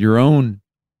health, your own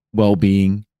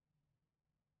well-being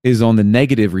is on the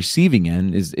negative receiving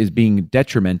end, is being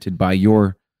detrimented by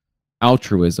your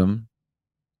altruism,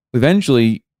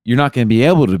 eventually you're not going to be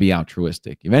able to be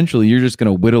altruistic. Eventually you're just going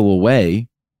to whittle away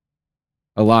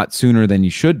a lot sooner than you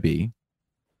should be.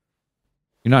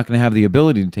 You're not going to have the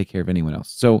ability to take care of anyone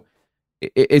else. So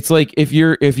it's like if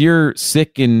you're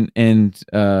sick and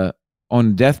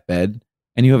on deathbed,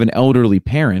 and you have an elderly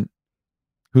parent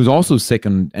who's also sick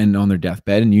and on their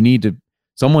deathbed, and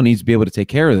someone needs to be able to take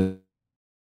care of them.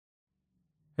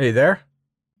 Hey there.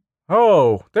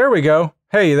 Oh, there we go.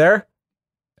 Hey, you there?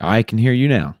 I can hear you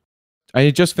now. I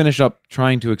had just finished up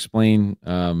trying to explain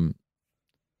how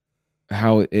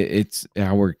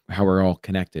we're all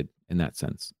connected in that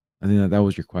sense. I think that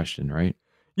was your question, right?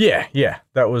 Yeah.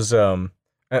 That was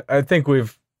I think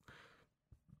we've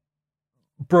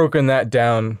broken that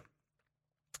down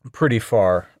pretty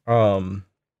far.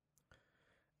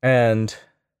 And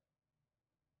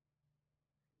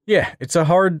yeah, it's a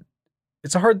hard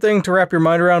thing to wrap your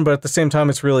mind around, but at the same time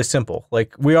it's really simple.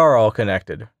 Like, we are all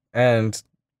connected, and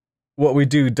what we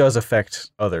do does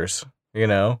affect others, you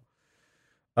know?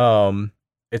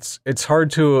 It's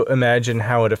hard to imagine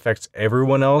how it affects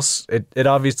everyone else. It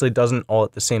obviously doesn't all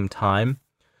at the same time,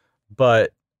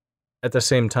 but at the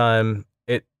same time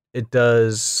it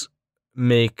does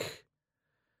make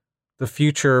the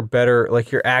future better.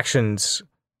 Like, your actions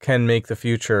can make the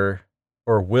future,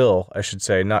 or will, I should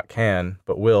say, not can,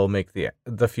 but will make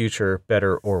the future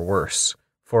better or worse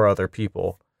for other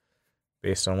people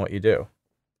based on what you do.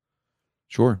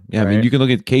 Sure. Yeah. Right? I mean, you can look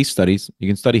at case studies. You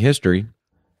can study history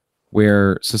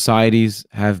where societies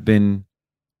have been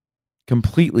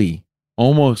completely,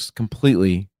 almost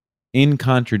completely in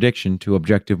contradiction to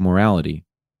objective morality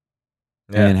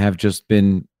and have just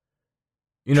been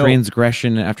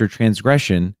transgression after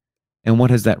transgression. And what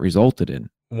has that resulted in?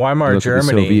 Weimar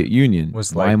Germany, the Soviet Union,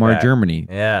 was like Weimar that. Germany,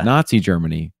 Yeah. Nazi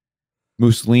Germany,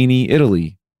 Mussolini,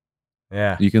 Italy.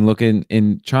 Yeah. You can look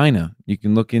in China. You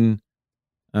can look in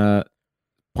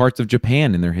parts of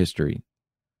Japan in their history.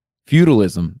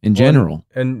 Feudalism in general.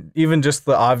 And even just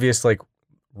the obvious, like,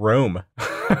 Rome.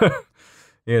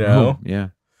 You know? Yeah.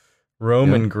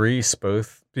 Rome and Greece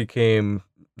both became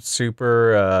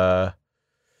super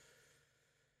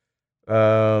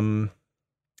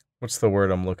what's the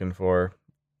word I'm looking for?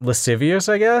 Lascivious,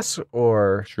 I guess,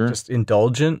 or just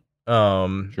indulgent.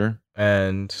 Sure.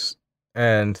 And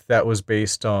that was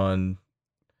based on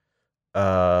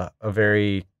a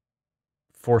very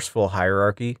forceful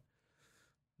hierarchy.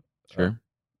 Sure.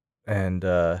 And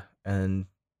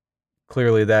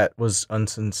clearly that was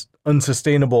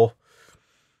unsustainable.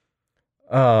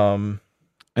 And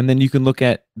then you can look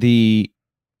at the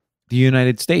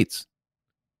United States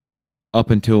up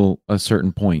until a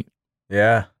certain point.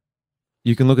 Yeah.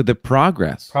 You can look at the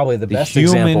progress. Probably the best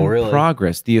human example, really.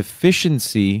 Progress, the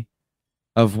efficiency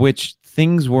of which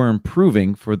things were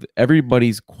improving for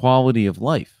everybody's quality of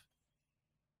life.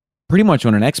 Pretty much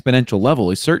on an exponential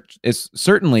level. Is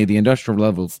certainly the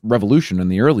Industrial Revolution in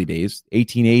the early days,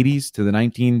 1880s to the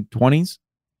 1920s.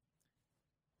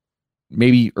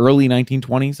 Maybe early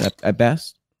 1920s at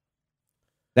best.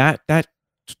 That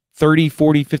 30,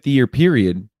 40, 50-year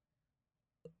period,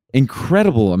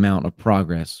 incredible amount of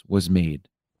progress was made.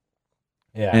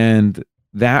 Yeah. And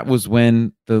that was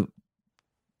when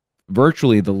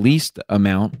virtually the least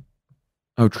amount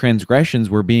of transgressions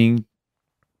were being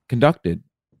conducted.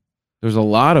 There's a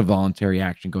lot of voluntary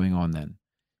action going on then.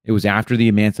 It was after the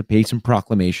Emancipation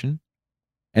Proclamation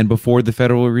and before the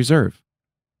Federal Reserve.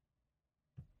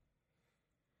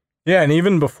 Yeah, and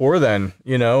even before then,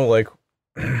 you know, like,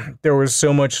 there was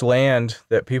so much land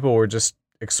that people were just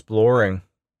exploring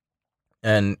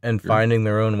and finding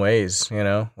their own ways, you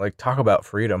know? Like, talk about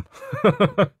freedom.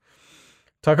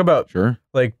 Talk about,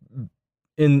 like,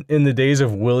 in the days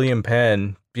of William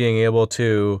Penn being able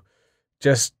to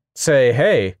just say,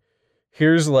 hey,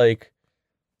 here's, like,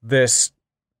 this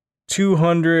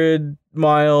 200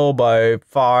 mile by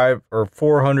 5 or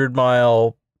 400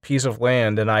 mile piece of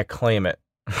land, and I claim it.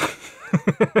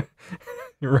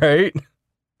 Right?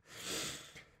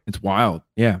 It's wild.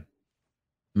 Yeah.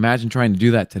 Imagine trying to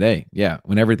do that today. Yeah.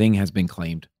 When everything has been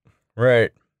claimed.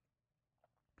 Right.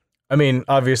 I mean,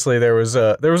 obviously there was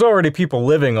already people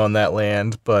living on that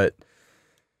land, but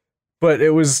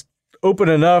it was open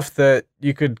enough that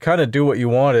you could kind of do what you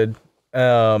wanted.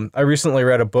 I recently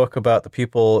read a book about the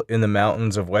people in the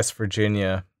mountains of West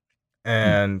Virginia,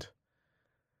 and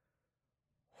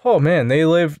oh man, they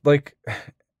lived, like,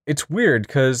 it's weird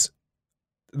because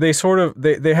they sort of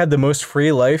they had the most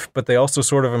free life, but they also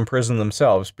sort of imprisoned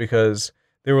themselves because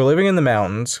they were living in the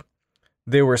mountains.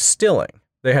 They were stilling.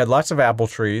 They had lots of apple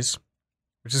trees,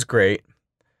 which is great.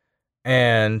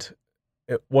 And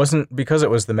it wasn't, because it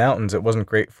was the mountains, it wasn't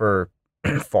great for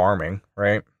farming,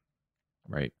 right?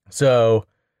 Right. So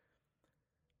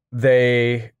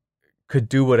they could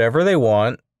do whatever they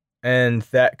want, and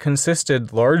that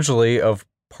consisted largely of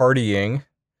partying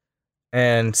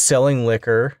and selling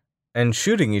liquor and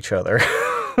shooting each other.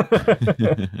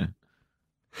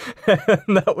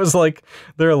 And that was like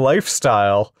their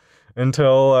lifestyle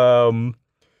until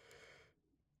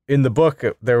in the book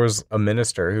there was a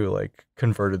minister who, like,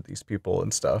 converted these people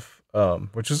and stuff,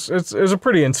 which is it's a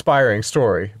pretty inspiring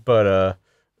story. But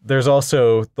there's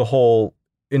also the whole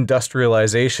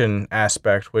industrialization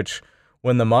aspect, which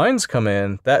when the mines come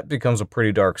in, that becomes a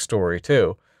pretty dark story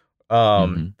too.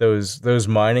 Those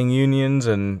mining unions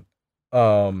and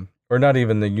or not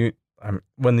even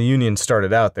when the union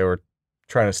started out, they were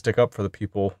trying to stick up for the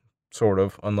people, sort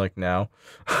of, unlike now.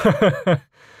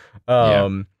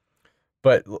 Yeah.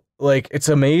 But like, it's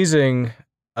amazing,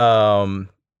 the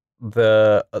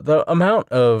amount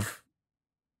of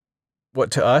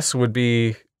what to us would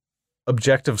be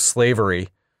objective slavery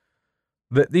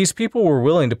that these people were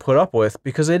willing to put up with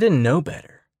because they didn't know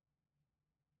better.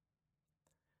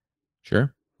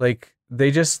 Sure. Like,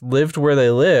 they just lived where they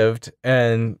lived,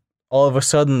 and all of a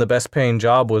sudden the best paying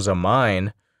job was a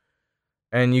mine.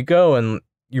 And you go and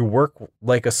you work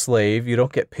like a slave. You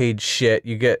don't get paid shit.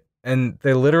 And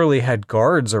they literally had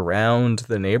guards around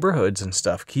the neighborhoods and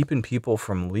stuff, keeping people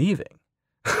from leaving.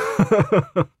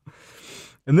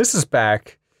 And this is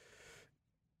back,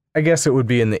 I guess it would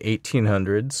be in the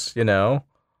 1800s, you know?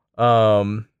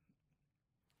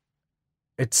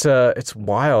 It's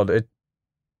wild. It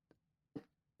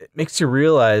makes you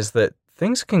realize that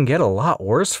things can get a lot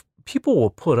worse. People will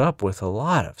put up with a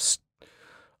lot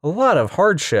of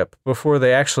hardship before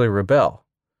they actually rebel.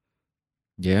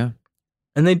 Yeah.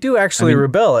 And they do actually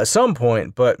rebel at some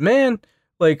point, but man,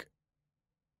 like,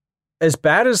 as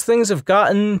bad as things have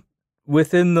gotten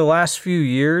within the last few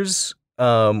years,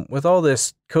 with all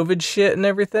this COVID shit and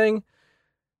everything,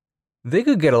 they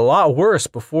could get a lot worse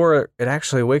before it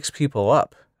actually wakes people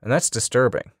up. And that's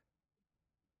disturbing.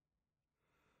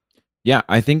 Yeah,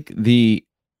 I think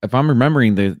if I'm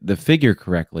remembering the figure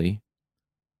correctly,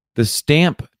 the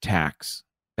stamp tax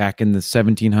back in the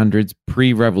 1700s,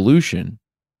 pre-revolution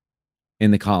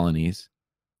in the colonies,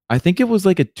 I think it was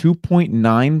like a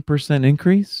 2.9%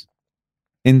 increase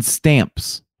in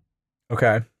stamps.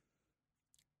 Okay.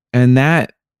 And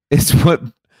that is what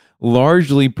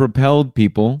largely propelled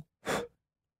people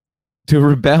to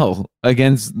rebel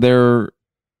against their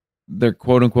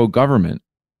quote unquote government.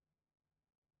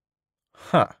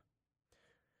 Huh.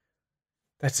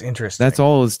 That's interesting. That's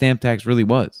all the stamp tax really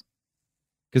was.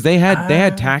 Because they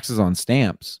had taxes on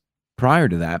stamps prior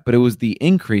to that, but it was the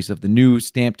increase of the new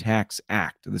Stamp Tax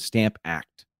Act, the Stamp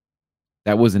Act,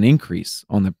 that was an increase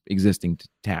on the existing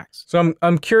tax. So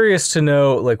I'm curious to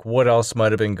know, like, what else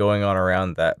might have been going on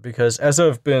around that, because as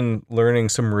I've been learning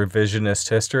some revisionist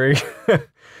history,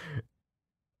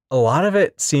 a lot of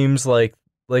it seems like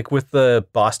with the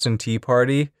Boston Tea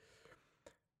Party,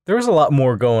 there was a lot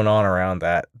more going on around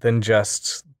that than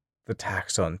just the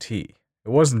tax on tea. It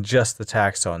wasn't just the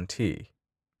tax on tea,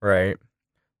 right?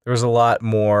 There was a lot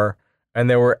more, and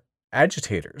there were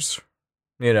agitators.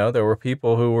 You know, there were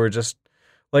people who were just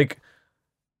like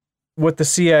what the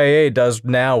CIA does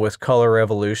now with color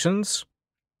revolutions.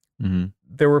 Mm-hmm.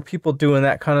 There were people doing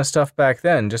that kind of stuff back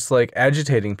then, just like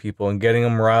agitating people and getting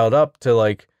them riled up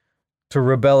to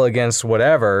rebel against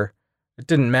whatever. It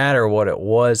didn't matter what it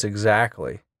was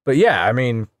exactly. But yeah, I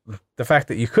mean, the fact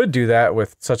that you could do that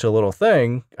with such a little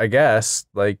thing, I guess,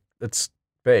 like, it's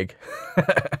big.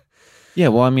 Yeah,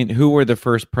 well, I mean, who were the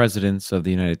first presidents of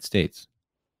the United States?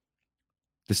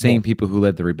 The same people who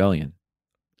led the rebellion,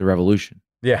 the revolution.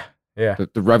 Yeah, yeah.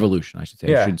 The revolution, I should say.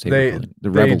 Yeah, I shouldn't say rebellion. The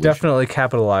revolution. They definitely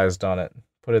capitalized on it.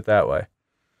 Put it that way.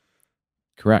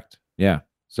 Correct. Yeah.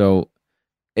 So,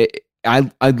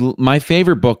 my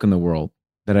favorite book in the world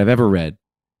that I've ever read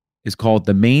is called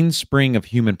The Mainspring of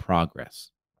Human Progress.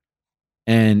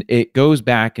 And it goes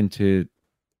back into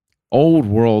old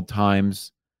world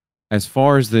times as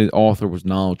far as the author was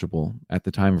knowledgeable at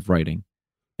the time of writing.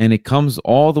 And it comes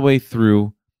all the way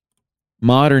through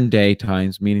modern day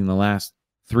times, meaning the last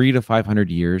 300 to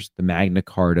 500 years, the Magna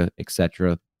Carta,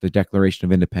 etc., the Declaration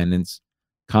of Independence,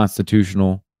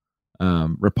 constitutional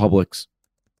republics.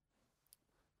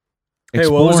 Hey,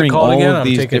 what was it exploring called all again? of I'm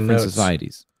these taking different notes.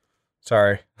 societies.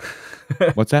 Sorry.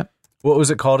 What's that? What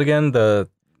was it called again? The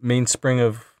mainspring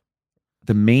of...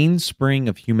 The Mainspring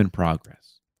of Human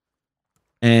Progress.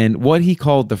 And what he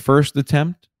called the first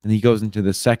attempt, and he goes into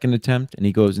the second attempt, and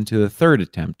he goes into the third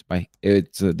attempt.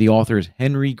 The author is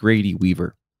Henry Grady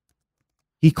Weaver.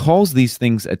 He calls these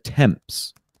things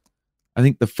attempts. I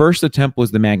think the first attempt was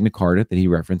the Magna Carta that he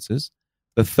references.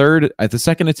 The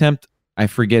second attempt, I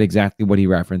forget exactly what he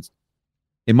referenced.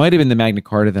 It might have been the Magna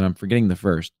Carta, then I'm forgetting the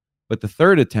first. But the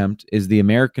third attempt is the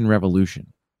American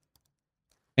Revolution.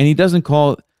 And he doesn't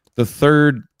call it the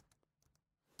third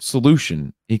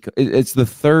solution. It's the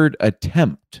third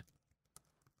attempt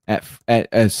at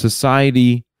a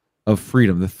society of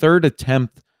freedom. The third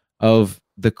attempt of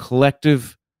the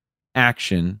collective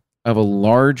action of a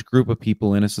large group of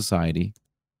people in a society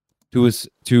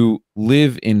to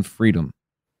live in freedom.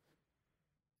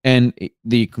 And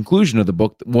the conclusion of the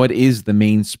book, what is the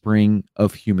mainspring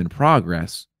of human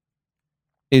progress,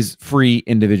 is free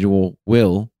individual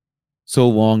will, so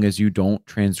long as you don't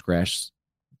transgress,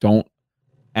 don't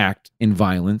act in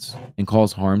violence, and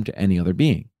cause harm to any other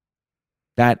being.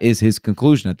 That is his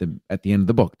conclusion at the end of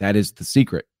the book. That is the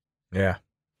secret. Yeah.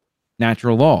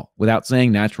 Natural law, without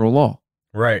saying natural law.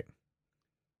 Right.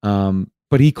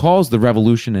 But he calls the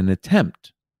revolution an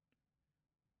attempt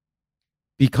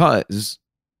because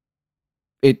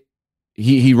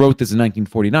he wrote this in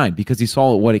 1949 because he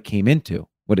saw what it came into,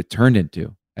 what it turned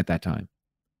into at that time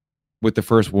with the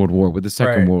First World War, with the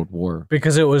Second World War.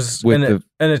 Because it was an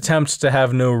attempt to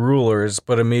have no rulers,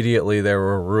 but immediately there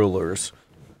were rulers.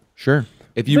 Sure.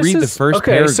 If you read the first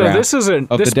paragraph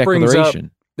of the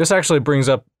Declaration. This actually brings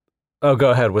up... Oh,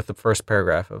 go ahead with the first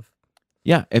paragraph of...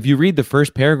 Yeah, if you read the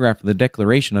first paragraph of the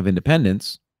Declaration of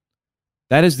Independence,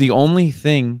 that is the only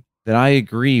thing that I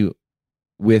agree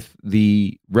with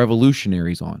the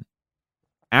revolutionaries on.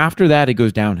 After that, it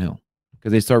goes downhill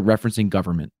because they start referencing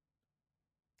government.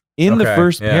 In the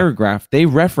first paragraph, they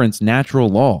reference natural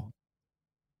law.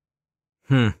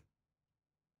 They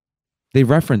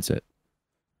reference it.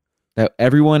 That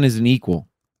everyone is an equal.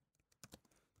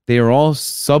 They are all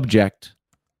subject,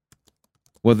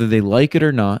 whether they like it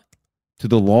or not, to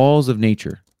the laws of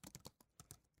nature.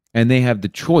 And they have the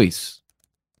choice.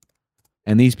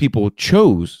 And these people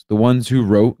chose, the ones who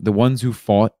wrote, the ones who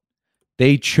fought,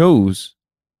 they chose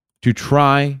to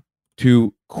try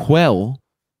to quell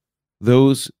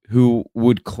those who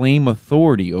would claim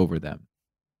authority over them.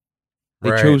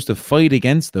 They chose to fight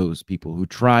against those people who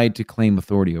tried to claim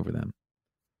authority over them.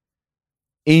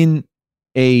 In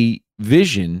a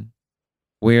vision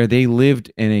where they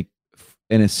lived in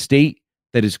a state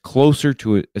that is closer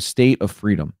to a state of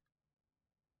freedom.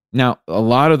 Now, a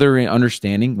lot of their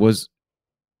understanding was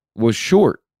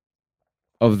short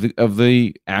of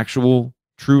the actual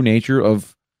true nature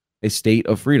of a state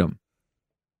of freedom.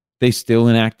 They still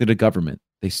enacted a government.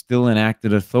 They still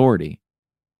enacted authority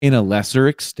in a lesser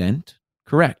extent,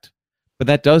 correct. But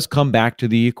that does come back to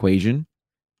the equation,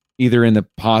 either in the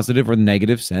positive or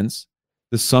negative sense,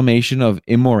 the summation of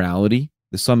immorality,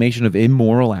 the summation of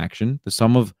immoral action, the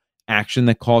sum of action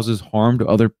that causes harm to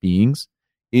other beings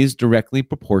is directly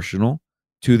proportional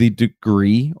to the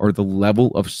degree or the level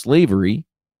of slavery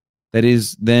that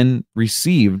is then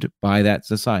received by that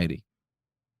society.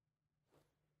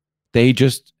 They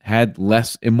just had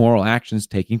less immoral actions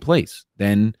taking place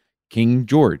than King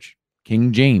George,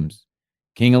 King James,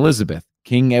 King Elizabeth,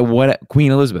 Queen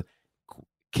Elizabeth,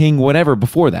 King whatever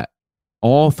before that,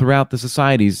 all throughout the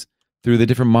societies through the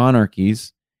different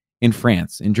monarchies in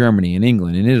France, in Germany, in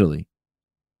England, in Italy.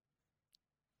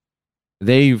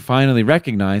 They finally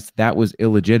recognized that was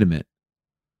illegitimate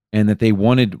and that they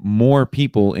wanted more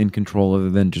people in control other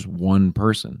than just one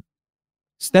person.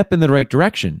 Step in the right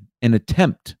direction, an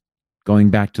attempt, going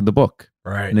back to the book,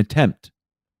 an attempt.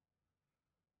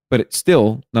 But it's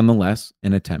still, nonetheless,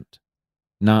 an attempt,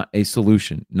 not a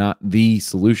solution, not the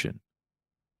solution.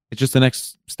 It's just the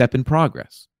next step in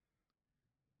progress.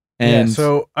 And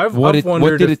so I've what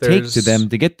wondered did if it take to them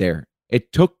to get there?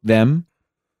 It took them,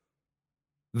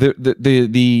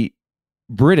 the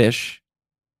British,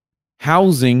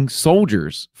 housing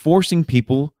soldiers, forcing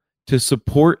people to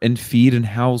support and feed and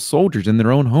house soldiers in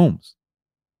their own homes.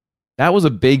 That was a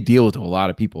big deal to a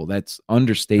lot of people. That's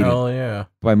understated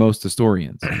by most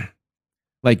historians.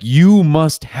 Like, you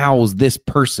must house this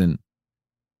person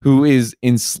who is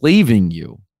enslaving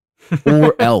you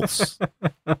or else.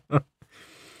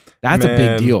 That's a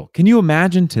big deal. Can you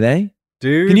imagine today?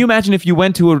 Dude. Can you imagine if you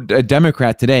went to a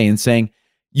Democrat today and saying,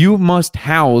 you must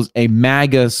house a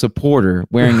MAGA supporter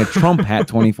wearing a Trump hat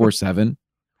 24/7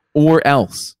 or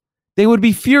else? They would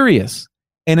be furious.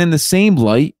 And in the same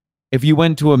light, if you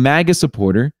went to a MAGA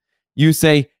supporter, you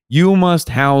say, you must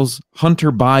house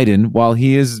Hunter Biden while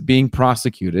he is being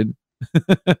prosecuted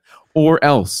or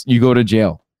else you go to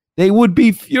jail. They would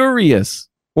be furious.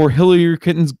 Or Hillary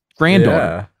Clinton's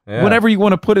granddaughter. Whatever you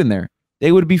want to put in there.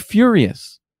 They would be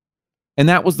furious. And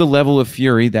that was the level of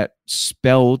fury that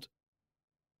spelled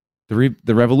the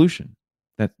revolution.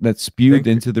 That spewed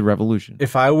into the revolution.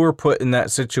 If I were put in that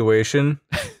situation,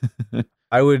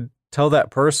 I would tell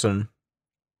that person,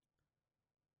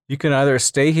 you can either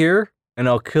stay here and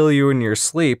I'll kill you in your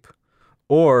sleep,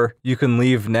 or you can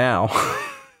leave now.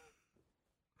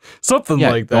 Something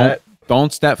like that.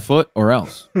 Don't step foot or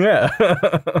else. Yeah.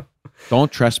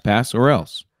 Don't trespass or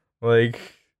else. Like,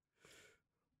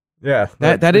 yeah.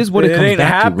 That is what it comes ain't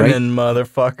back to, right?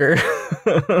 Motherfucker.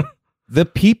 The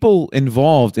people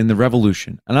involved in the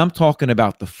revolution, and I'm talking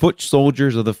about the foot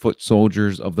soldiers of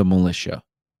the militia,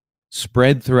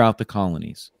 spread throughout the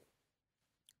colonies.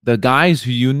 The guys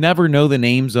who you never know the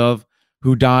names of,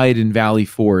 who died in Valley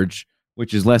Forge,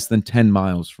 which is less than 10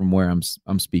 miles from where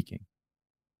I'm speaking.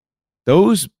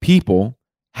 Those people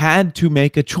had to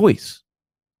make a choice.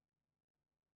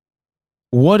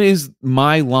 What is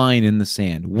my line in the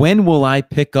sand? When will I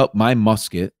pick up my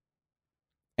musket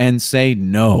and say,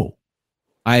 no,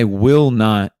 I will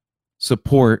not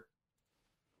support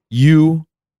you.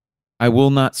 I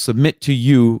will not submit to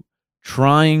you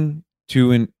trying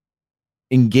to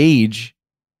engage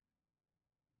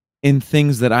in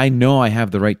things that I know I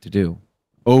have the right to do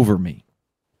over me,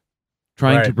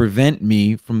 trying to prevent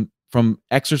me from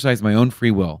exercise my own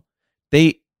free will.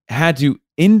 They had to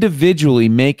individually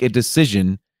make a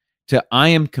decision to, I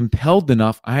am compelled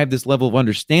enough. I have this level of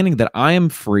understanding that I am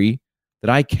free, that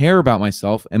I care about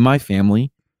myself and my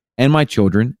family and my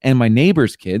children and my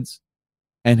neighbor's kids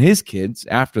and his kids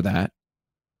after that,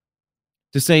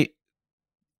 to say,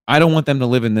 I don't want them to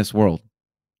live in this world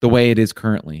the way it is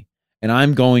currently. And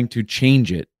I'm going to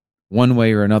change it one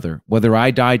way or another, whether I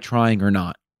die trying or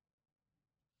not.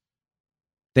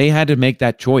 They had to make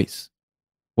that choice,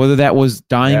 whether that was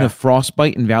dying of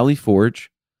frostbite in Valley Forge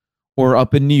or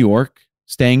up in New York,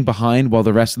 staying behind while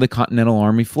the rest of the Continental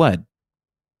Army fled.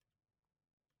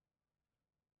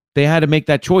 They had to make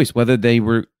that choice, whether they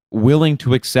were willing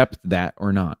to accept that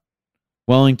or not,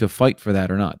 willing to fight for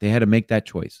that or not. They had to make that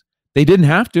choice. They didn't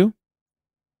have to.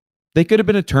 They could have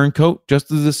been a turncoat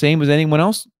just as the same as anyone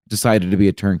else decided to be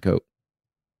a turncoat.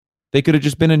 They could have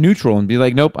just been a neutral and be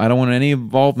like, nope, I don't want any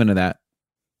involvement of that.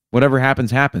 Whatever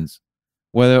happens, happens.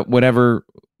 Whatever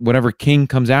king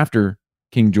comes after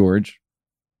King George,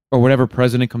 or whatever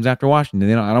president comes after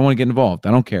Washington, I don't want to get involved.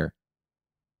 I don't care.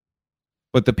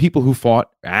 But the people who fought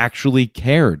actually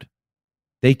cared.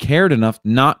 They cared enough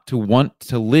not to want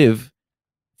to live,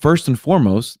 first and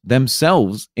foremost,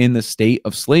 themselves in the state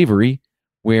of slavery,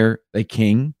 where a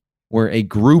king, where a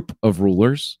group of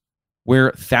rulers,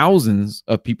 where thousands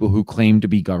of people who claim to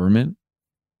be government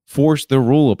forced their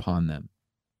rule upon them.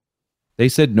 They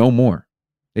said no more.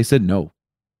 They said no.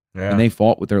 And they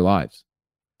fought with their lives.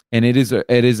 And it is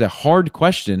a hard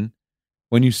question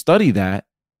when you study that.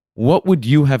 What would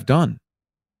you have done?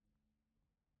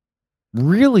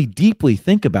 Really deeply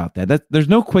think about that. There's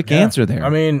no quick answer there. I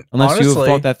mean, unless honestly, you have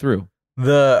thought that through.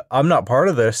 I'm not part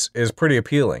of this is pretty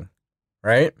appealing,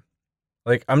 right?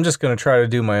 Like, I'm just going to try to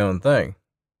do my own thing.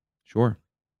 Sure.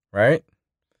 Right?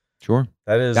 Sure.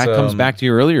 That comes back to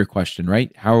your earlier question,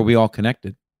 right? How are we all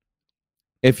connected?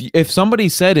 If somebody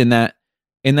said in the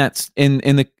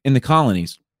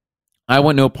colonies, I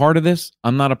want no part of this,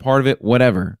 I'm not a part of it,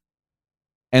 whatever.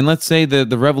 And let's say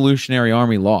the Revolutionary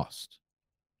Army lost.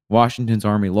 Washington's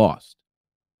army lost.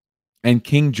 And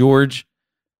King George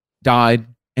died,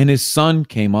 and his son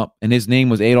came up, and his name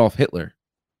was Adolf Hitler.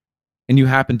 And you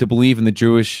happen to believe in the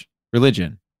Jewish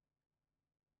religion.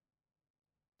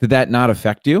 Did that not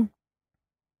affect you?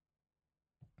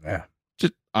 Yeah.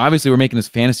 Just obviously we're making this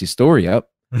fantasy story up.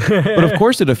 But of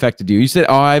course it affected you. You said,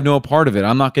 oh, I have no part of it.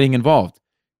 I'm not getting involved.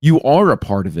 You are a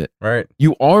part of it. Right.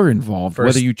 You are involved,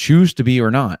 whether you choose to be or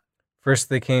not. First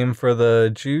they came for the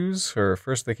Jews, or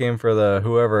first they came for the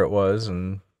whoever it was,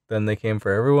 and then they came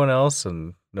for everyone else,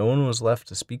 and no one was left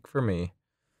to speak for me.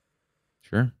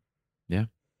 Sure. Yeah.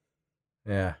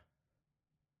 Yeah.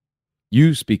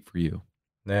 You speak for you.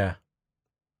 Yeah.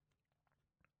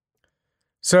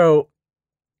 So,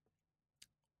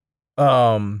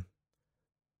 in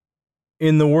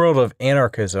the world of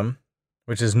anarchism,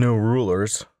 which is no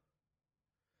rulers,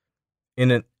 in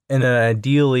an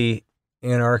ideally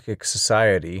anarchic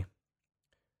society,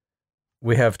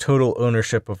 we have total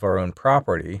ownership of our own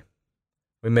property.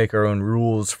 We make our own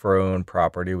rules for our own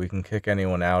property. We can kick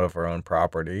anyone out of our own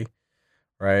property,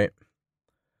 right?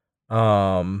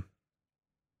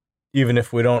 Even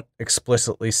if we don't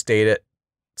explicitly state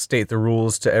the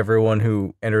rules to everyone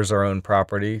who enters our own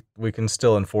property, we can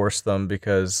still enforce them,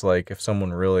 because, like, if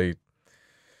someone really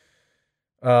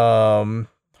harms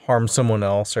someone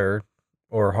else or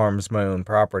harms my own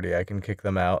property, I can kick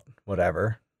them out,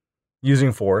 whatever,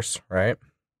 using force, right?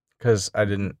 Because I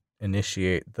didn't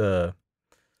initiate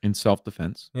in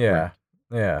self-defense. Yeah.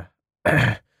 Right.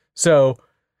 Yeah. So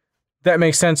that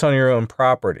makes sense on your own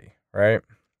property, right?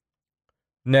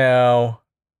 Now,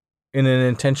 in an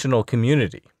intentional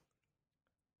community,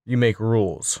 you make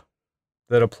rules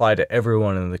that apply to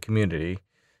everyone in the community,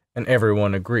 and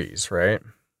everyone agrees, right?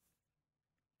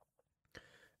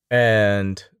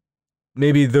 And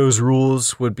maybe those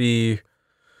rules would be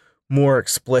more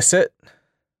explicit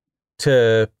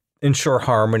to ensure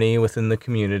harmony within the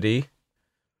community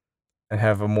and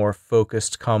have a more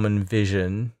focused common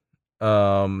vision,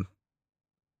 or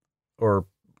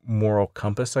moral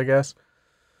compass, I guess.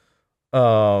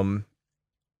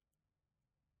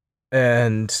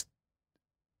 And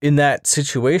in that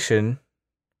situation,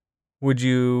 would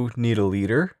you need a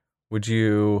leader? Would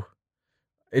you,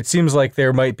 it seems like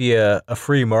there might be a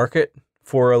free market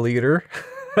for a leader,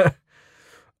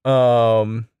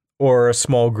 or a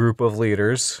small group of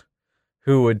leaders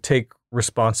who would take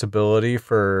responsibility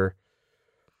for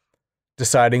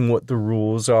deciding what the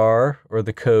rules are or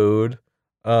the code,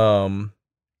 to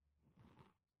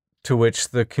which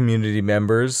the community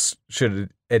members should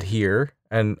adhere.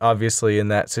 And obviously in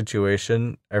that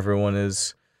situation, everyone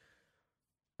is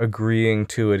agreeing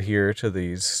to adhere to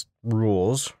these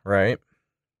rules, right?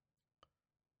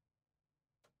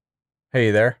 Hey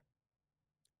there.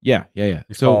 Yeah. You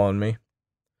So following me?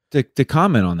 to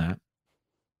comment on that,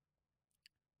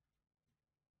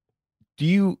 do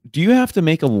you have to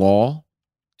make a law?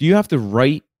 Do you have to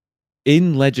write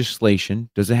in legislation?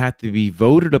 Does it have to be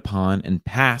voted upon and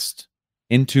passed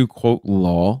into, quote,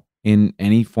 law in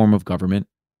any form of government,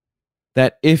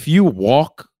 that if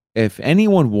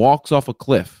anyone walks off a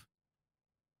cliff,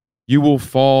 you will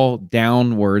fall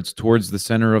downwards towards the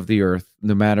center of the earth,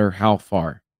 no matter how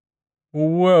far?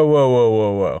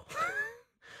 Whoa.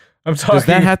 I'm talking. Does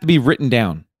that have to be written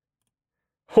down?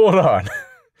 Hold on.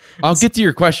 I'll get to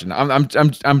your question.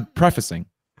 I'm prefacing.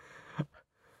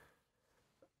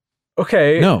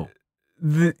 Okay. No.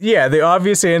 The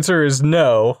obvious answer is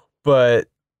no, but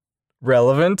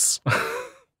relevance?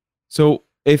 So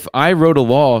if I wrote a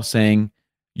law saying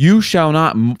you shall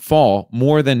not fall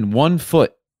more than 1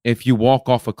 foot if you walk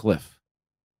off a cliff,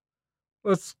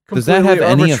 That's does that have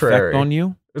completely any arbitrary. effect on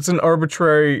you? It's an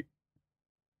arbitrary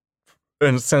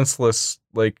and senseless,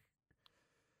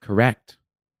 Correct.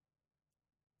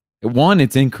 1,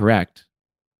 it's incorrect.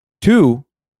 2,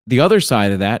 the other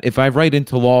side of that, if I write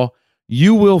into law,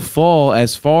 you will fall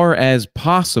as far as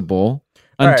possible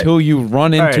until you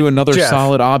run into another Jeff,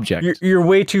 solid object. You're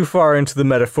way too far into the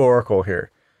metaphorical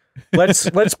here.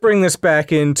 Let's bring this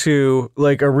back into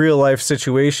a real life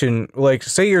situation.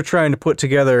 Say you're trying to put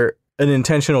together an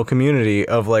intentional community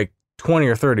of 20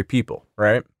 or 30 people,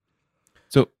 right?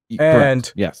 So, and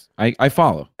correct. Yes, I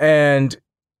follow. And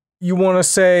you want to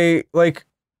say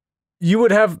you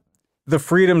would have the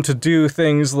freedom to do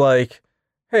things like,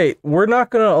 hey, we're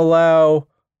not going to allow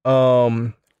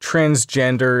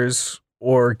transgenders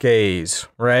or gays,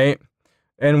 right?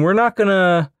 And we're not going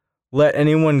to let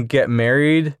anyone get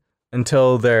married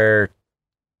until they're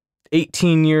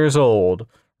 18 years old,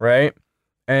 right?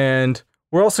 And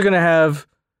we're also going to have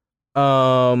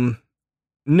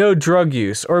no drug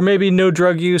use, or maybe no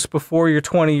drug use before you're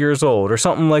 20 years old or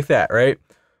something like that, right?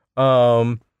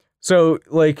 So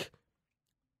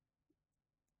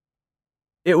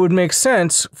it would make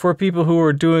sense for people who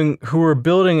are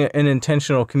building an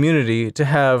intentional community to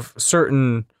have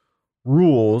certain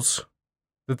rules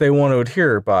that they want to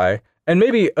adhere by. And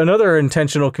maybe another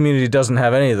intentional community doesn't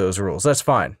have any of those rules. That's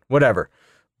fine. Whatever.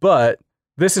 But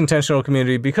this intentional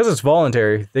community, because it's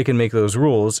voluntary, they can make those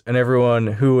rules, and everyone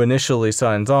who initially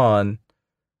signs on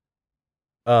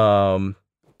kind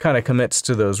of commits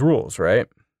to those rules, right?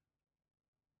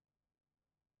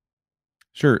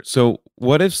 Sure. So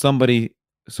what if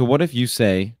you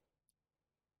say,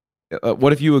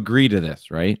 what if you agree to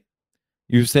this, right?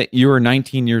 You say you are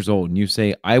 19 years old and you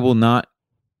say,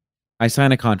 I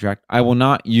sign a contract, I will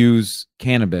not use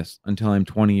cannabis until I'm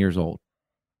 20 years old.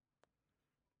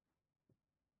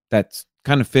 That's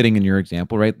kind of fitting in your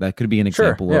example, right? That could be an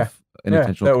example of an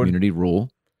intentional community rule.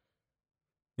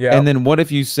 Yeah. And then what if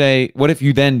you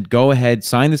then go ahead,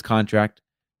 sign this contract,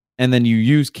 and then you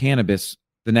use cannabis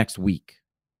the next week?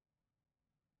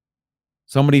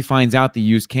 Somebody finds out that you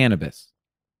use cannabis.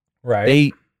 Right.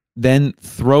 They then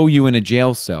throw you in a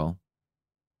jail cell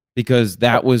because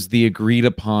that was the agreed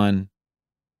upon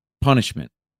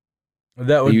punishment.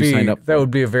 That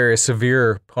would be a very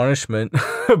severe punishment.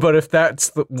 But if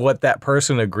that's what that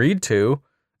person agreed to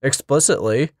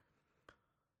explicitly,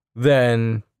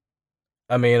 then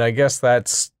I guess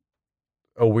that's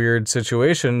a weird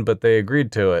situation, but they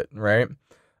agreed to it, right?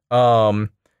 So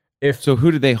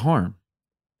who did they harm?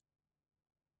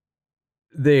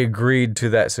 They agreed to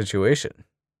that situation.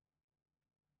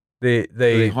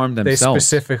 They harmed themselves. They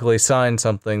specifically signed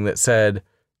something that said,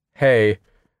 hey,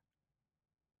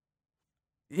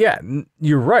 yeah,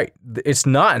 you're right. It's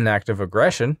not an act of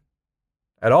aggression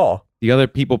at all. The other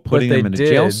people putting them in a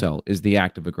jail cell is the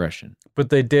act of aggression.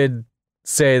 But they did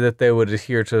say that they would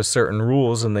adhere to certain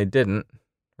rules, and they didn't,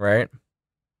 right?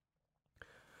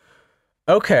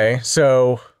 Okay,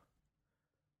 so...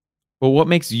 But what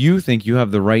makes you think you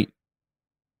have the right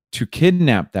to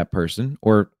kidnap that person,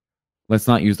 or let's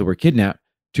not use the word kidnap,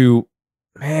 to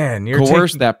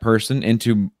coerce that person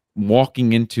into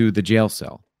walking into the jail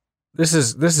cell? This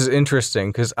is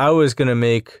interesting, because I was going to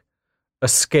make a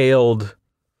scaled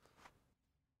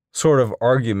sort of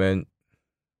argument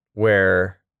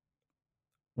where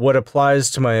what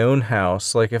applies to my own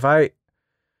house, like if I'm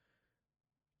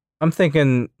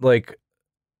thinking like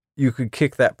you could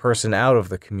kick that person out of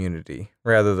the community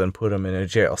rather than put them in a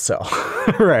jail cell,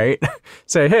 right?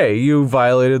 Say, hey, you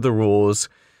violated the rules.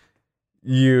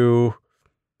 Maybe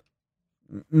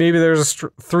there's a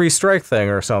 3-strike thing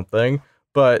or something,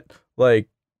 but like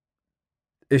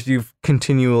if you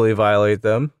continually violate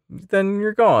them, then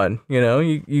you're gone.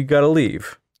 You got to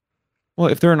leave. Well,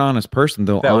 if they're an honest person,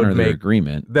 they'll honor their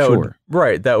agreement.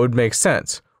 Sure. That would make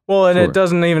sense. Well, and Sure. It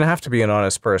doesn't even have to be an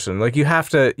honest person. Like you have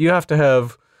to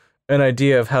have an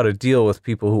idea of how to deal with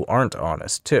people who aren't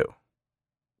honest too.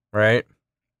 Right?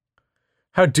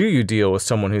 How do you deal with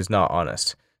someone who's not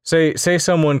honest? Say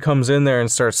someone comes in there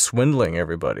and starts swindling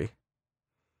everybody.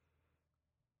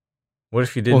 What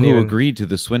if you didn't who agreed to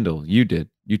the swindle? You did.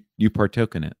 You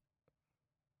partook in it.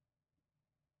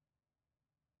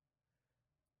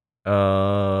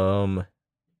 What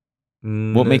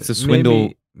makes a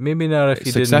swindle maybe not if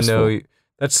you successful? didn't know.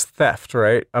 That's theft,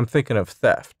 right? I'm thinking of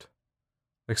theft.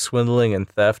 Like swindling and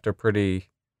theft are pretty...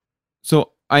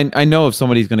 So I know if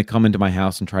somebody's going to come into my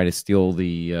house and try to steal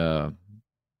the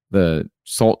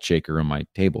salt shaker on my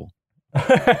table.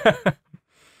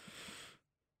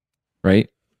 Right?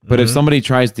 But if somebody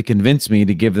tries to convince me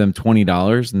to give them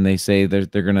 $20 and they say they're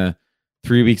going to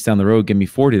 3 weeks down the road give me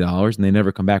 $40 and they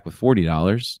never come back with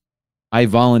 $40, I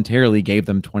voluntarily gave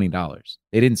them $20.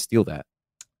 They didn't steal that.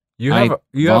 I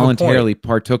voluntarily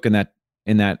partook in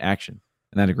that action,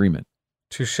 in that agreement.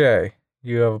 Touché.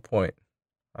 You have a point.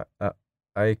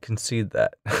 I concede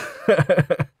that.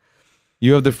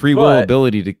 You have the free will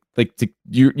ability to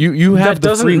you have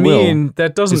the free will.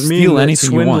 That doesn't mean that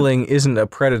swindling isn't a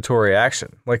predatory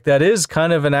action. Like that is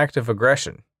kind of an act of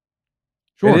aggression.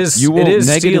 Sure, you will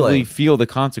negatively stealing. feel the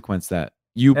consequence that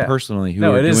you personally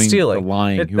who are doing stealing. The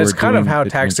lying. That's kind of how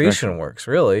taxation works,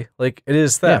 really. Like it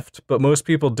is theft, but most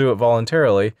people do it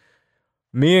voluntarily,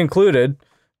 me included,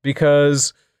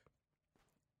 because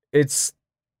it's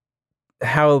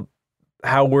how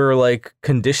we're like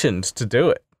conditioned to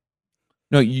do it.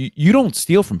 No, you don't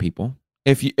steal from people.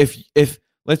 If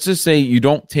let's just say you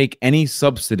don't take any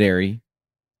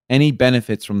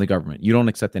benefits from the government, you don't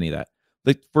accept any of that.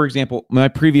 Like for example, my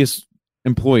previous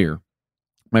employer,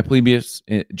 my previous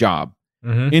job,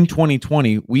 in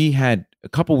 2020, we had a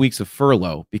couple weeks of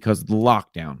furlough because of the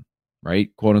lockdown,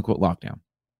 right? Quote unquote lockdown.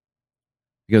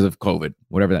 Because of COVID,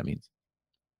 whatever that means.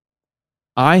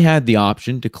 I had the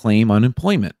option to claim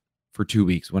unemployment for 2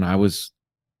 weeks when I was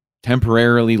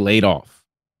temporarily laid off.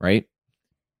 Right?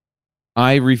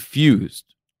 I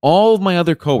refused. All of my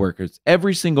other coworkers,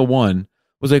 every single one,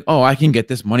 was like, oh, I can get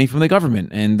this money from the government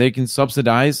and they can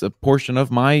subsidize a portion of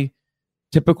my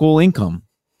typical income.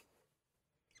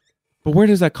 But where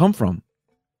does that come from?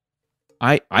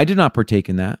 I did not partake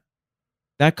in that.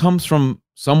 That comes from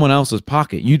someone else's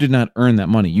pocket. You did not earn that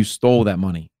money. You stole that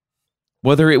money.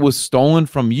 Whether it was stolen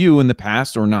from you in the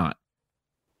past or not.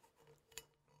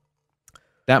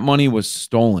 That money was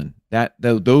stolen.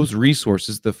 Those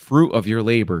resources, the fruit of your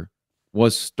labor,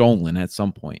 was stolen at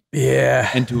some point. Yeah.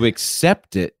 And to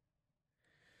accept it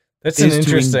is an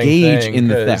interesting to engage thing in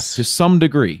the theft to some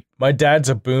degree. My dad's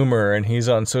a boomer and he's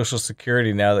on Social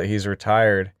Security now that he's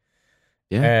retired.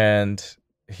 Yeah. And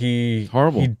he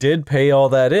horrible. Did pay all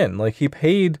that in. Like he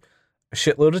paid a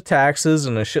shitload of taxes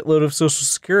and a shitload of Social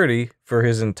Security for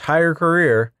his entire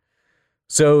career.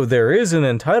 So there is an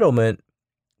entitlement,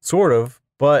 sort of,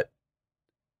 but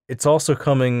it's also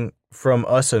coming from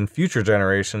us and future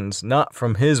generations, not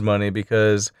from his money,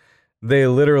 because they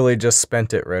literally just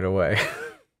spent it right away.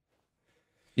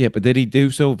 Yeah, but did he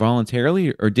do so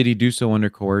voluntarily or did he do so under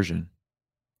coercion?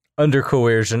 Under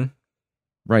coercion.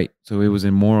 Right. So it was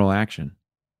immoral action.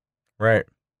 Right.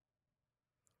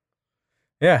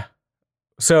 Yeah.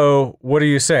 So what are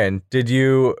you saying? Did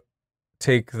you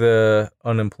take the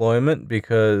unemployment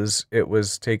because it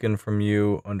was taken from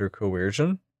you under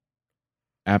coercion?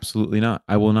 Absolutely not.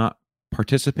 I will not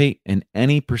participate in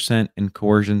any percent in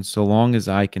coercion so long as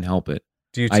I can help it.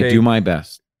 I do my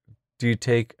best. Do you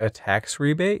take a tax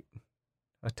rebate?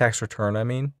 A tax return, I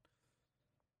mean?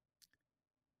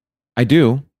 I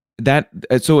do.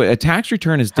 So a tax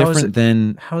return is different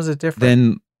than... How is it different?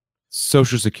 Than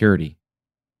Social Security.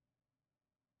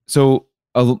 So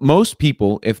most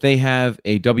people, if they have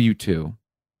a W-2,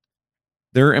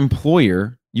 their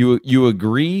employer, you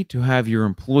agree to have your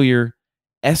employer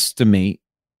estimate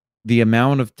the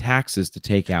amount of taxes to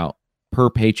take out per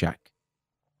paycheck.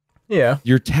 Yeah.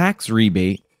 Your tax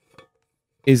rebate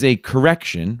is a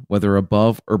correction, whether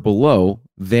above or below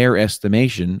their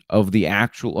estimation of the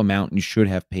actual amount you should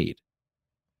have paid.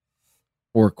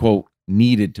 Or, quote,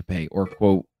 needed to pay, or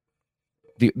quote,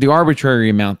 the arbitrary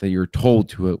amount that you're told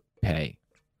to pay.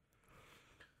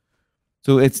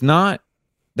 So it's not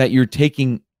that you're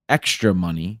taking extra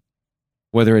money,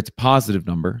 whether it's a positive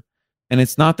number, and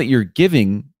it's not that you're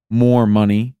giving more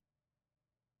money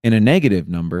in a negative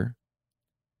number.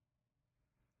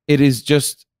 It is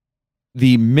just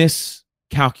the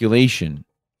miscalculation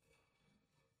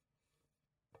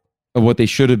of what they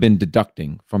should have been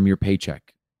deducting from your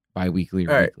paycheck biweekly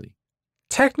or weekly.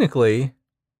 Technically,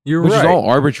 you're which right. Which is all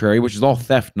arbitrary, which is all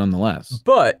theft nonetheless.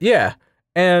 But yeah,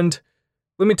 and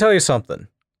let me tell you something.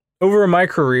 Over my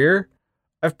career,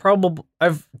 I've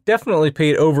definitely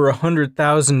paid over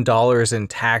 $100,000 in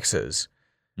taxes,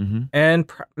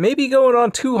 and maybe going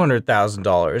on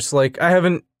 $200,000. Like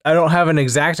I don't have an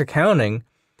exact accounting,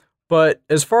 but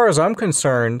as far as I'm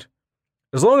concerned,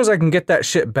 as long as I can get that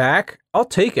shit back, I'll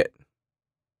take it.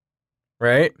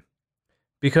 Right?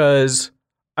 Because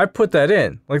I put that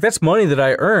in. Like that's money that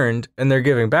I earned and they're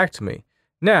giving back to me.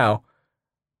 Now,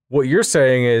 what you're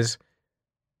saying is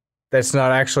that's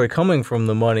not actually coming from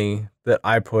the money that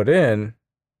I put in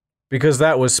because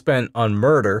that was spent on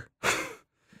murder.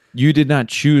 You did not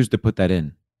choose to put that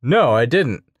in. No, I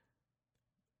didn't.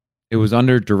 It was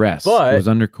under duress. It was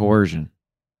under coercion.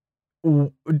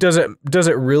 Does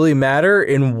it really matter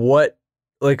in what,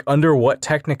 like under what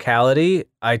technicality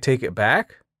I take it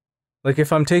back? Like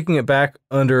if I'm taking it back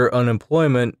under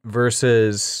unemployment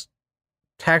versus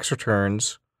tax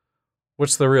returns,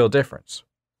 what's the real difference?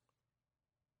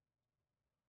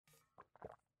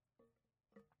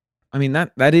 I mean,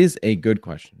 that is a good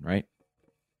question, right?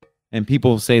 And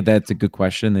people say that's a good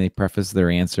question. They preface their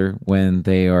answer when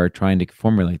they are trying to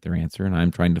formulate their answer, and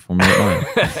I'm trying to formulate mine.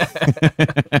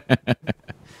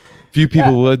 Few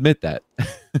people will admit that.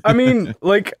 I mean,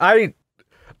 like, I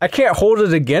can't hold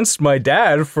it against my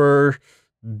dad for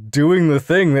doing the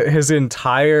thing that his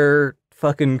entire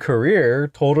fucking career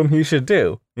told him he should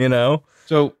do, you know?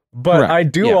 So, but correct. I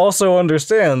do also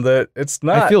understand that it's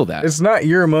not, I feel that. It's not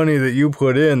your money that you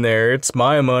put in there. It's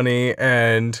my money.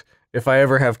 And if I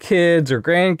ever have kids or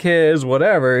grandkids,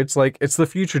 whatever, it's like, it's the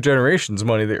future generation's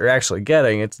money that you're actually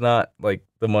getting. It's not like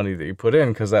the money that you put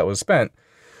in because that was spent.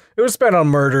 It was spent on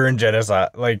murder and genocide,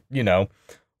 like, you know,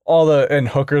 and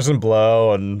hookers and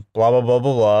blow and blah, blah, blah,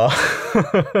 blah,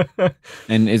 blah.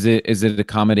 And is it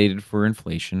accommodated for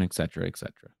inflation, et cetera, et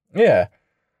cetera? Yeah.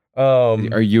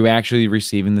 Are you actually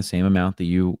receiving the same amount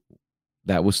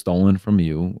that was stolen from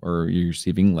you, or are you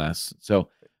receiving less? So,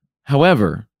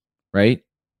 however, right?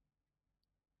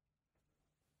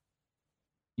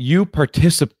 Your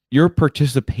participation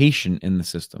in the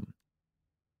system.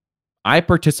 I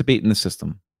participate in the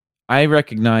system. I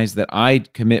recognize that I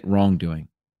commit wrongdoing.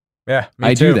 Yeah,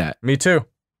 I do that. Me too.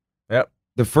 Yep.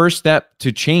 The first step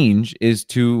to change is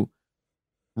to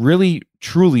really,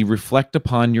 truly reflect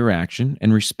upon your action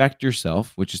and respect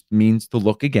yourself, which means to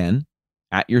look again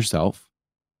at yourself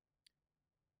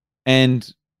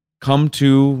and come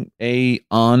to a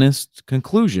honest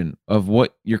conclusion of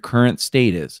what your current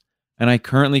state is. And I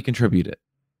currently contribute it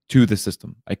to the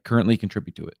system. I currently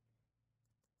contribute to it.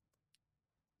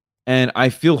 And I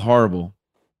feel horrible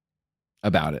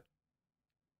about it.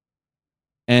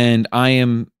 And I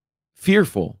am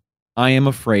fearful. I am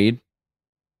afraid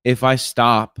if I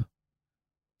stop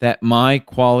that my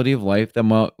quality of life, that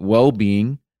my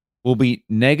well-being will be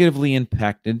negatively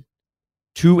impacted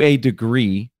to a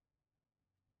degree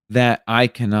that I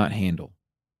cannot handle.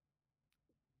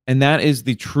 And that is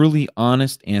the truly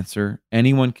honest answer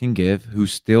anyone can give who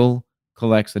still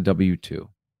collects a W-2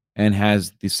 and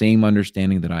has the same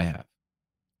understanding that I have.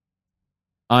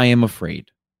 I am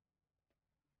afraid.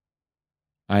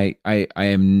 I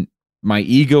am, my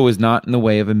ego is not in the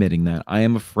way of admitting that. I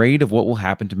am afraid of what will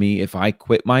happen to me if I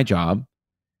quit my job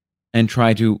and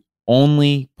try to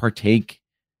only partake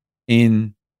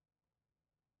in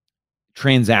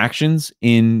transactions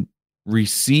in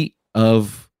receipt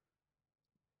of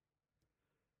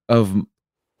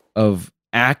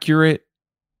accurate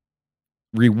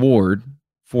reward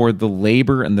for the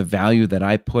labor and the value that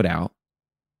I put out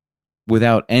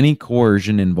without any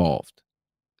coercion involved.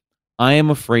 I am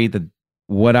afraid that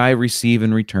what I receive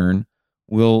in return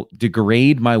will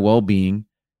degrade my well-being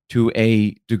to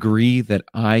a degree that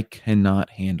I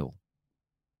cannot handle,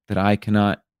 that I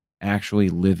cannot actually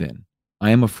live in.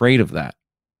 I am afraid of that.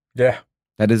 Yeah.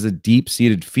 That is a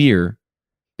deep-seated fear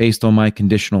based on my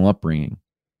conditional upbringing.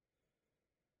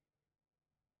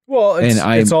 Well,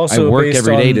 it's also I work based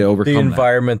every day on to overcome the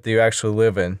environment that you actually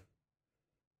live in.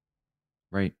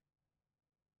 Right.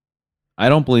 I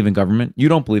don't believe in government. You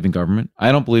don't believe in government.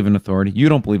 I don't believe in authority. You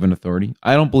don't believe in authority.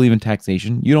 I don't believe in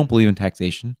taxation. You don't believe in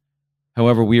taxation.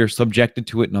 However, we are subjected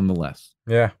to it nonetheless.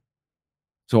 Yeah.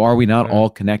 So are we not Yeah. all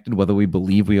connected, whether we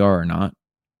believe we are or not?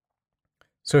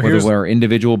 So Whether here's our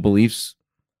individual beliefs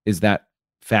is that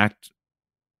fact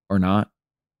or not?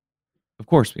 Of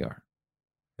course we are.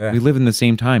 Yeah. We live in the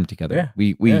same time together. Yeah.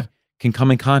 We Yeah. can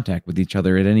come in contact with each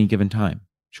other at any given time.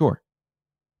 Sure.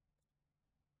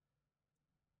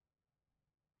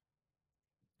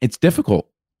 It's difficult.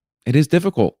 It is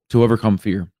difficult to overcome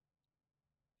fear.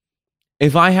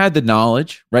 If I had the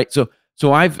knowledge, right? So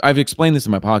I've explained this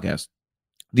in my podcast.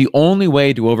 The only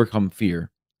way to overcome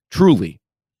fear, truly,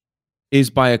 is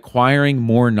by acquiring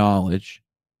more knowledge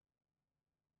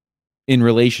in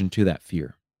relation to that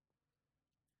fear.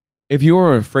 If you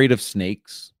are afraid of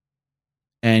snakes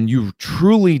and you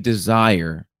truly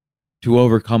desire to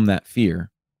overcome that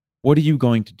fear, what are you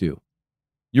going to do?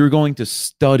 You're going to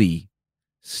study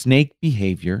snake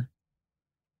behavior.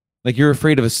 Like you're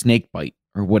afraid of a snake bite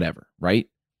or whatever, right?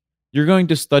 You're going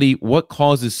to study what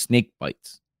causes snake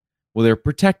bites. Well, they're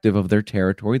protective of their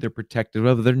territory. They're protective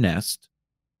of their nest.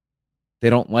 They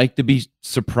don't like to be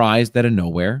surprised out of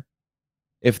nowhere.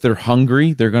 If they're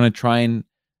hungry, they're going to try and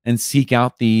seek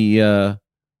out the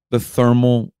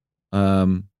thermal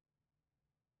the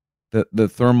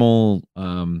thermal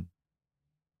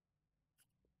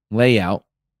layout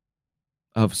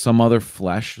of some other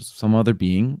flesh, some other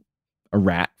being, a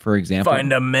rat, for example.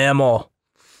 find a mammal.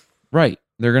 Right.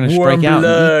 They're going to Warm strike out and eat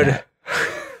blood. that.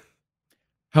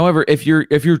 However, if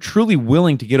you're truly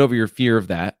willing to get over your fear of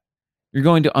that, you're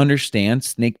going to understand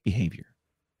snake behavior.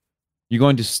 You're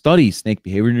going to study snake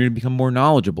behavior and you're going to become more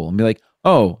knowledgeable and be like,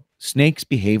 oh, snakes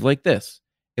behave like this.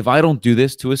 If I don't do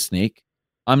this to a snake,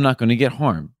 I'm not going to get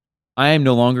harmed. I am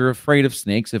no longer afraid of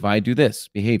snakes if I do this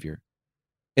behavior.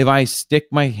 If I stick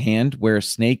my hand where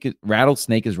a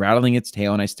rattlesnake is rattling its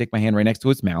tail and I stick my hand right next to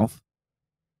its mouth,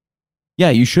 yeah,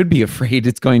 you should be afraid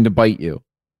it's going to bite you.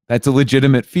 That's a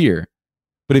legitimate fear.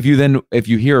 But if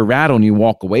you hear a rattle and you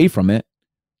walk away from it,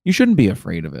 you shouldn't be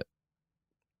afraid of it.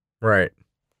 Right.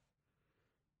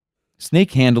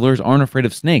 Snake handlers aren't afraid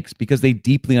of snakes because they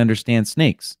deeply understand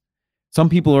snakes. Some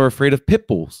people are afraid of pit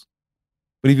bulls.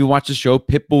 But if you watch the show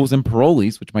Pit Bulls and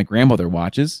Parolees, which my grandmother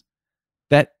watches,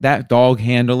 that dog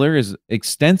handler is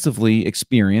extensively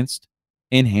experienced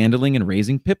in handling and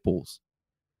raising pit bulls.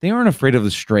 They aren't afraid of the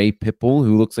stray pit bull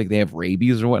who looks like they have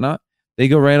rabies or whatnot. They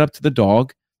go right up to the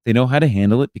dog. They know how to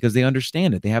handle it because they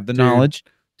understand it. They have the knowledge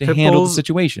to pit handle the bulls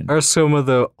situation. Are some of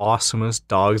the awesomest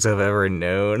dogs I've ever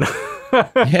known.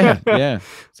 Yeah.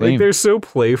 Same. Like they're so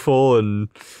playful and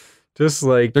just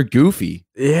like They're goofy.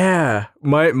 yeah.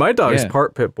 My dog's Yeah.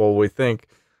 part pit bull, we think.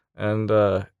 And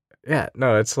yeah,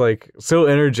 no, it's like so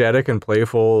energetic and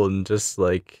playful and just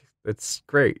like it's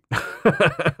great.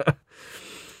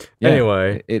 Yeah,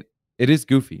 Anyway, it is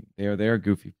goofy. They are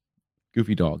goofy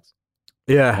dogs.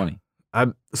 yeah. Funny.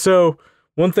 So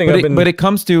one thing But it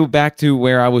comes back to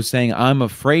where I was saying I'm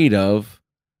afraid of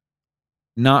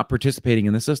not participating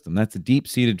in the system. That's a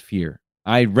deep-seated fear.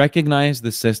 I recognize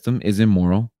the system is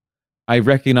immoral. I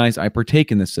recognize I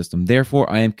partake in the system. Therefore,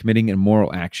 I am committing an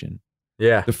immoral action.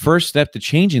 yeah. The first step to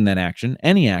changing that action,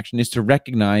 any action, is to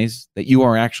recognize that you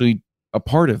are actually a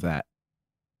part of that.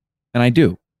 And I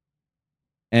do.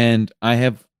 And I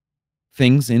have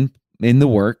things in the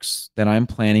works that I'm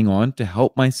planning on to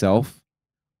help myself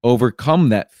overcome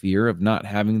that fear of not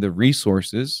having the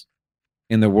resources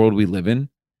in the world we live in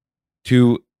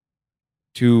to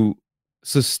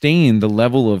sustain the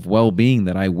level of well-being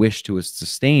that I wish to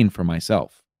sustain for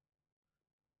myself.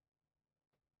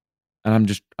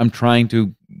 And I'm trying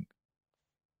to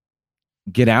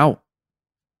get out.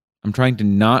 I'm trying to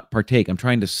not partake. I'm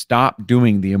trying to stop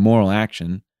doing the immoral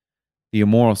action, the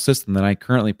immoral system that I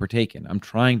currently partake in. I'm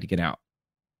trying to get out.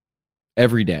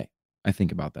 Every day, I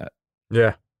think about that.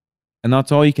 Yeah. And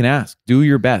that's all you can ask. Do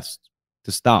your best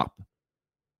to stop.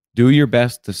 Do your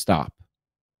best to stop.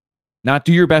 Not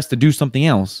do your best to do something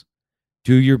else.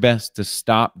 Do your best to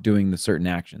stop doing the certain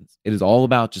actions. It is all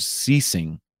about just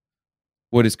ceasing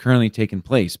what is currently taking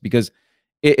place. Because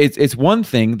it's one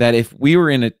thing that if we were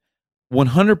in a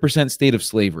 100% state of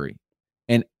slavery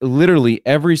and literally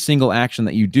every single action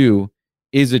that you do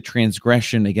is a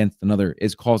transgression against another,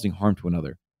 is causing harm to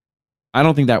another. I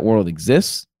don't think that world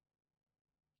exists.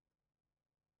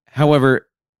 However,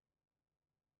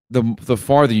 the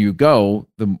farther you go,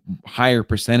 the higher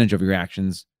percentage of your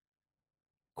actions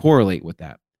correlate with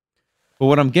that. But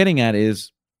what I'm getting at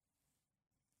is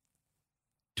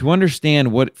to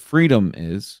understand what freedom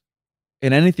is,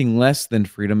 and anything less than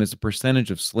freedom is a percentage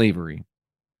of slavery.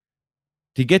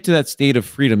 To get to that state of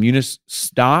freedom, you just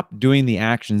stop doing the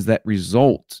actions that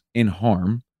result in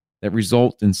harm, that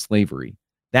result in slavery.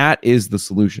 That is the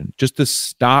solution. Just to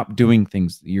stop doing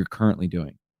things that you're currently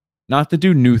doing. Not to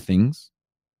do new things.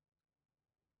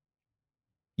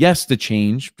 Yes, to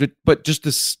change, but just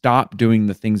to stop doing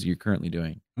the things that you're currently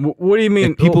doing. What do you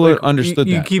mean? If people understood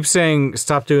you that. keep saying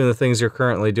stop doing the things you're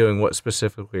currently doing. What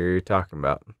specifically are you talking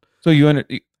about? So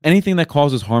anything that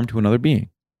causes harm to another being.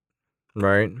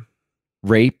 Right.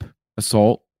 Rape,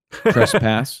 assault,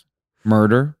 trespass,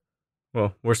 murder.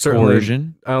 Well, we're certainly.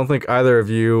 Coercion, I don't think either of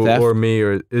you theft. or me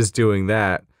is doing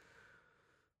that.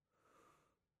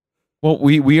 Well,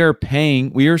 we are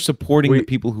supporting the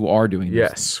people who are doing this.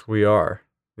 Yes, we are.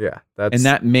 Yeah, and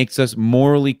that makes us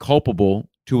morally culpable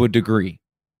to a degree.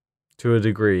 To a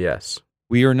degree, yes.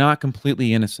 We are not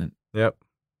completely innocent. Yep,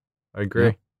 I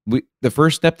agree. The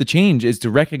first step to change is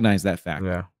to recognize that fact.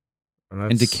 Yeah,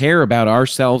 and to care about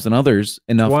ourselves and others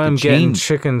enough why to I'm change. Getting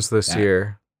chickens this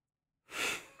year.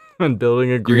 And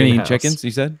building a greenhouse. You're gonna eat chickens,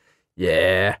 you said?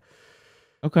 Yeah.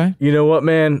 Okay. You know what,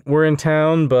 man? We're in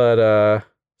town, but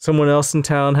someone else in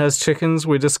town has chickens,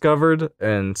 we discovered,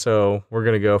 and so we're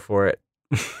gonna go for it.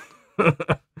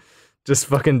 Just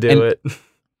fucking do it.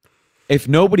 If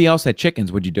nobody else had chickens,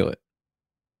 would you do it?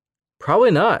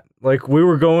 Probably not. Like we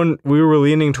were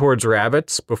leaning towards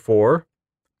rabbits before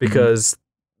because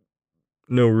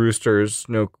no roosters,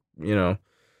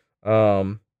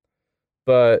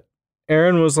 but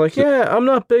Aaron was like, yeah, I'm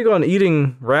not big on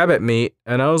eating rabbit meat.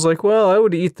 And I was like, well, I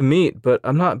would eat the meat, but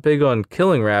I'm not big on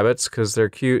killing rabbits because they're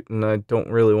cute and I don't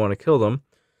really want to kill them.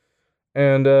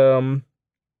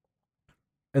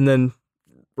 And then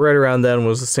right around then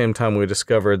was the same time we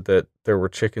discovered that there were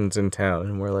chickens in town.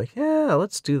 And we're like, yeah,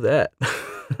 let's do that.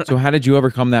 So how did you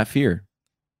overcome that fear?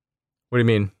 What do you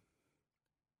mean?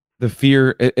 The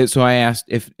fear. So I asked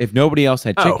if nobody else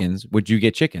had chickens, would you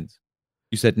get chickens?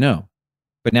 You said no.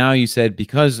 But now you said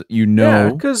because you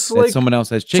know that someone else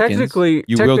has chickens, technically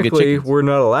will get chickens. We're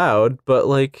not allowed, but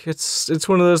like it's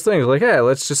one of those things. Like, hey,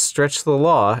 let's just stretch the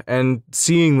law. And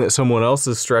seeing that someone else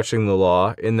is stretching the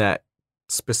law in that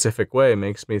specific way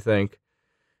makes me think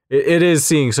it is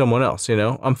seeing someone else.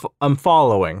 I'm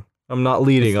following. I'm not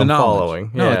leading. I'm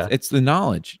following. No, it's the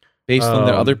knowledge based on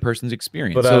the other person's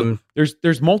experience. But so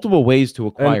there's multiple ways to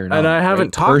acquire knowledge. And I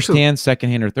haven't talked firsthand,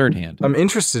 secondhand, or third hand. I'm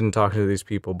interested in talking to these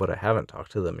people, but I haven't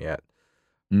talked to them yet.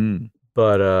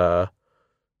 But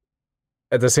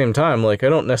at the same time, like I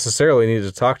don't necessarily need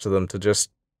to talk to them to just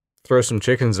throw some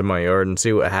chickens in my yard and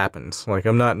see what happens. Like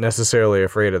I'm not necessarily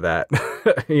afraid of that.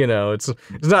 It's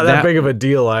not that big of a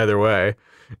deal either way.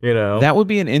 That would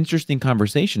be an interesting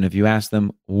conversation if you asked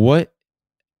them what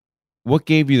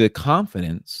gave you the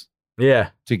confidence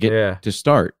to get to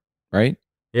start, right?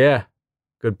 Yeah.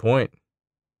 Good point.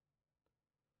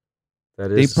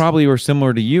 They probably were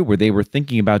similar to you where they were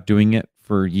thinking about doing it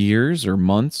for years or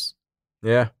months.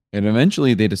 Yeah. And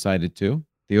eventually they decided to.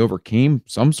 They overcame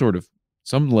some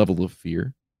level of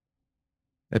fear.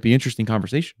 That'd be an interesting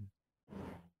conversation.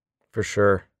 For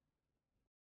sure.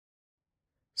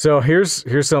 So here's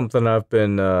something I've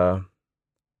been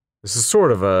this is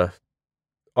sort of a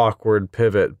awkward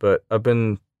pivot, but I've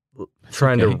been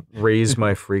trying to raise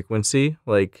my frequency.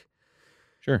 Like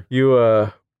sure. You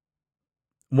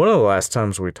one of the last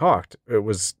times we talked, it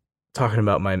was talking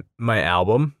about my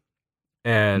album.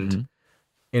 And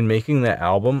in making that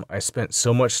album, I spent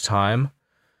so much time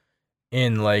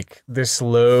in like this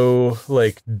low,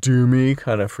 like doomy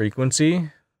kind of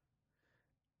frequency.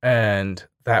 And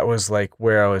that was like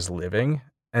where I was living.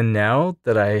 And now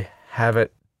that I have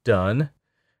it done,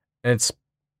 and it's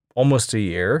almost a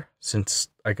year since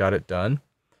I got it done,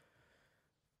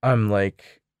 I'm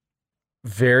like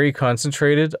very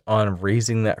concentrated on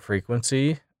raising that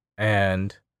frequency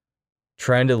and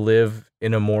trying to live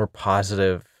in a more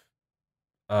positive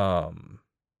mindset.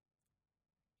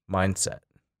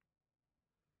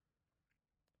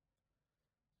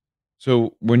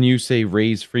 So when you say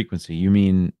raise frequency, you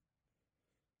mean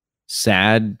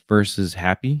sad versus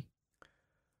happy?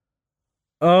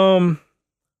 Doom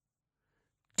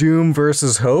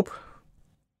versus hope.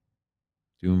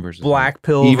 Doom versus black hope.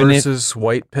 pill versus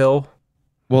white pill.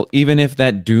 Well, even if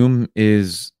that doom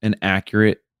is an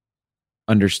accurate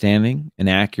understanding, an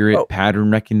accurate pattern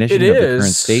recognition of the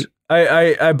current state.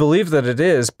 I believe that it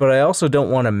is, but I also don't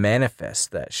want to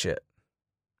manifest that shit.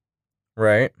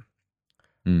 Right?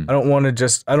 I don't want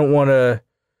to,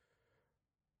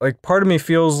 like, part of me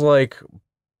feels like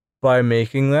by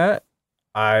making that,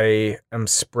 I am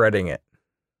spreading it.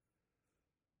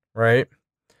 Right?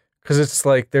 Because it's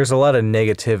like, there's a lot of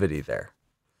negativity there.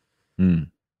 And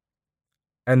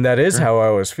that is how I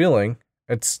was feeling.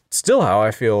 It's still how I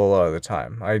feel a lot of the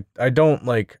time. I don't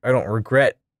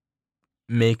regret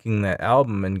making that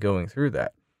album and going through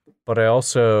that. but I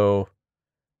also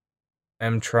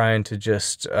am trying to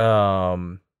just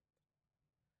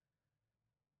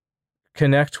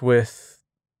connect with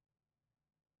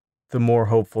the more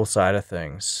hopeful side of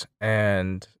things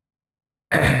and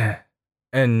and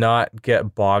not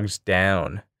get bogged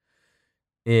down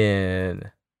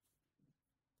in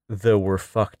the we're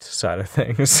fucked side of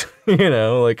things.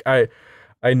 Like I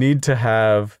need to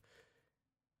have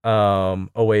a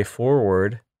way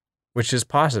forward which is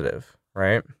positive,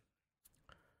 right?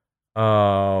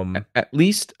 At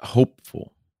least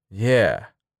hopeful. Yeah.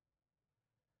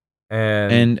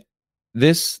 And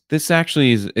this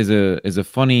actually is a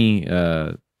funny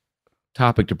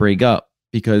topic to break up,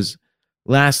 because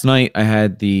last night I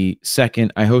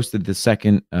hosted the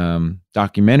second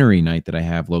documentary night that I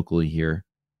have locally here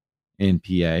in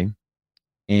PA,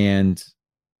 and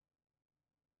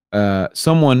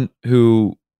someone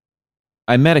who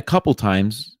I met a couple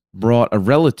times brought a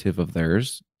relative of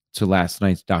theirs to last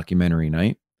night's documentary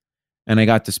night, and I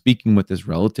got to speaking with this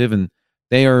relative, and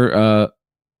they are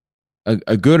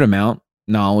a good amount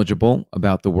knowledgeable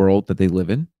about the world that they live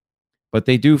in, but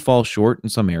they do fall short in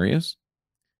some areas.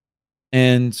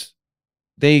 And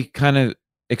they kind of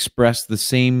express the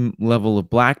same level of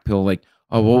black pill, like,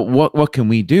 oh, well, what can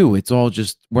we do? It's all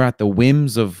just, we're at the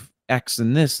whims of X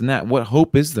and this and that. What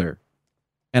hope is there?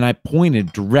 And I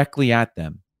pointed directly at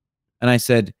them and I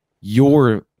said,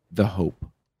 you're the hope.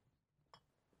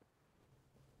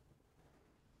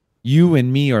 You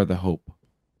and me are the hope.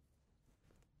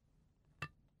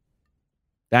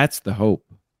 That's the hope.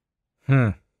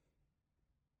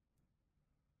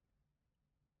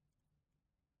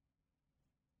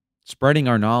 Spreading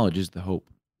our knowledge is the hope.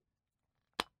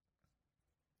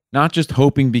 Not just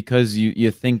hoping because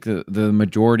you think the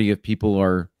majority of people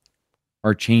are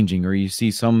changing, or you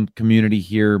see some community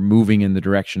here moving in the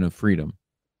direction of freedom.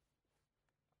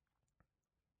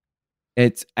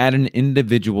 It's at an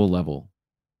individual level.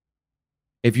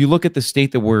 If you look at the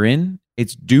state that we're in,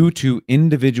 it's due to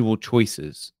individual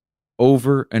choices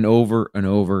over and over and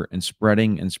over, and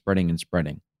spreading and spreading and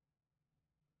spreading.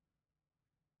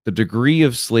 The degree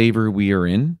of slavery we are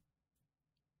in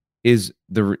is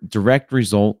the direct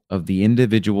result of the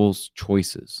individual's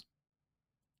choices.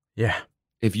 Yeah.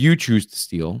 If you choose to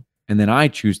steal, and then I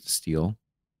choose to steal,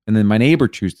 and then my neighbor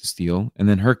chooses to steal, and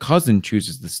then her cousin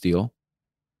chooses to steal,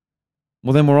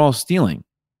 well, then we're all stealing.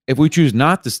 If we choose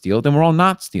not to steal, then we're all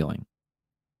not stealing.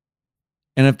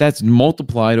 And if that's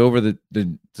multiplied over the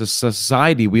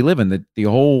society we live in, the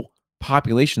whole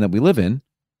population that we live in,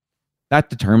 that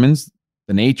determines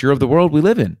the nature of the world we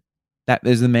live in. That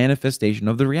is the manifestation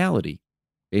of the reality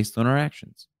based on our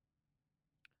actions.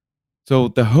 So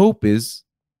the hope is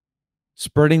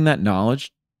spreading that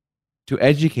knowledge to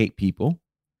educate people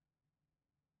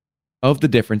of the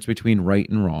difference between right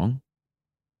and wrong,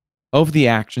 of the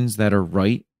actions that are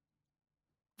right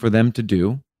for them to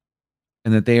do,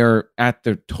 and that they are at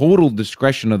the total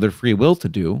discretion of their free will to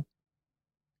do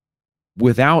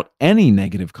without any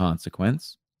negative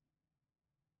consequence.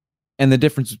 And the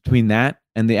difference between that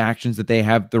and the actions that they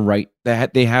have the right,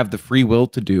 that they have the free will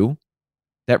to do,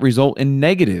 that result in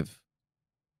negative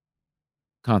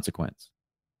consequence.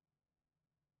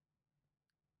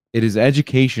 It is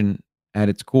education at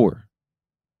its core.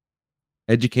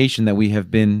 Education that we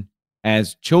have been,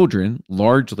 as children,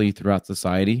 largely throughout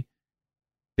society,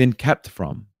 been kept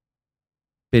from,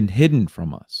 been hidden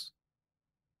from us.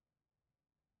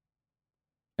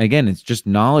 Again, it's just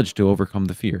knowledge to overcome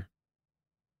the fear.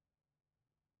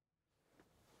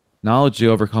 Knowledge to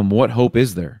overcome what hope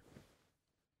is there.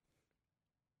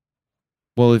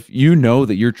 Well, if you know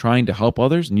that you're trying to help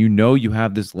others and you know you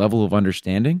have this level of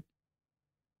understanding,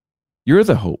 you're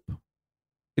the hope.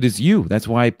 It is you. That's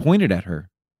why I pointed at her.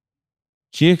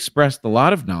 She expressed a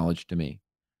lot of knowledge to me.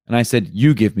 And I said,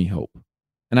 you give me hope.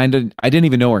 And I didn't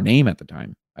even know her name at the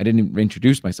time. I didn't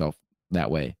introduce myself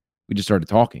that way. We just started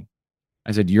talking.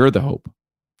 I said, you're the hope.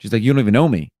 She's like, you don't even know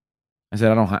me. I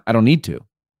said, I don't need to.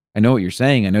 I know what you're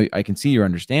saying. I know, I can see your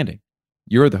understanding.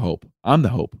 You're the hope. I'm the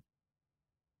hope.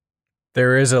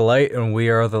 There is a light and we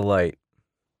are the light.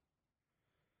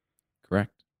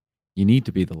 Correct. You need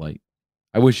to be the light.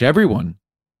 I wish everyone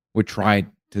would try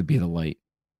to be the light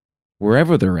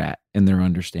wherever they're at in their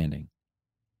understanding.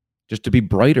 Just to be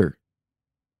brighter,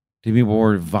 to be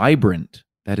more vibrant.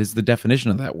 That is the definition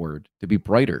of that word, to be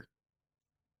brighter.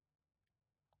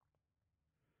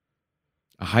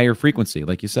 A higher frequency,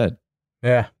 like you said.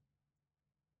 Yeah.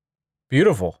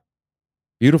 Beautiful.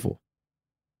 Beautiful.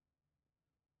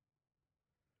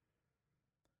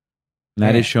 And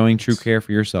that is showing true care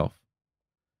for yourself.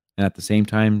 And at the same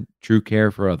time, true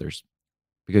care for others.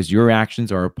 Because your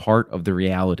actions are a part of the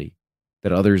reality.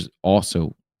 that others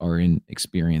also are in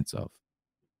experience of,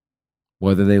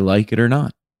 whether they like it or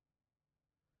not,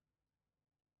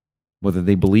 whether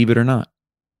they believe it or not.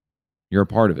 You're a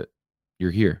part of it.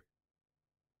 You're here.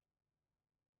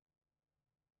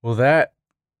 Well, that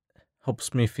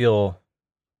helps me feel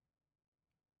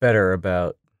better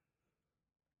about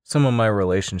some of my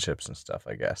relationships and stuff,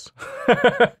 I guess.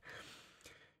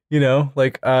 You know,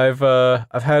 like I've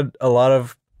had a lot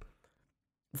of,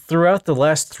 throughout the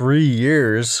last 3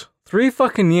 years, 3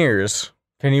 fucking years.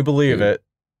 Can you believe it?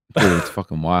 Dude, it's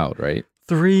fucking wild, right?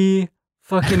 3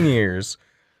 fucking years.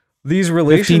 These 15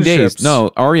 relationships. days.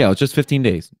 No, Ariel, it's just 15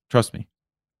 days. Trust me.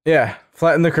 Yeah,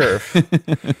 flatten the curve.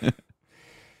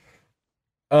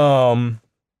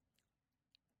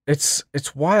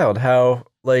 It's wild how,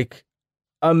 like,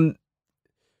 I'm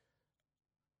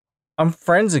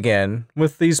friends again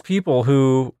with these people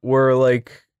who were,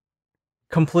 like,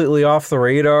 completely off the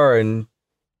radar and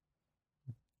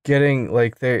getting,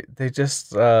 like, they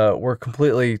just were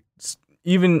completely,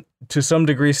 even to some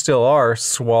degree still are,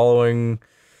 swallowing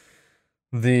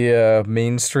the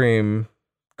mainstream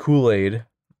Kool-Aid,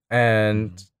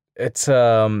 and it's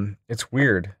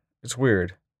weird. It's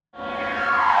weird.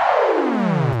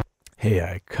 Hey,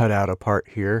 I cut out a part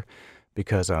here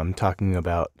because I'm talking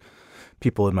about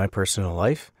people in my personal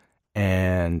life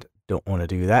and don't want to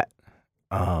do that.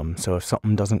 So if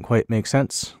something doesn't quite make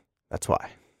sense, that's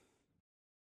why.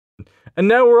 And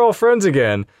now we're all friends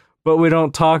again, but we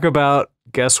don't talk about,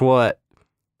 guess what?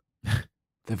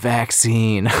 The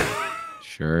vaccine.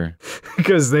 Sure.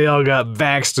 Because they all got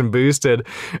vaxxed and boosted,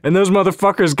 and those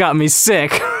motherfuckers got me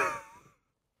sick.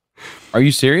 Are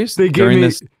you serious? They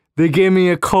gave me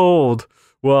a cold.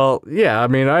 Well, yeah, I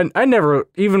mean, I never,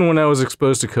 even when I was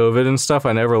exposed to COVID and stuff,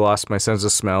 I never lost my sense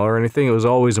of smell or anything. It was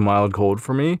always a mild cold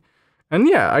for me. And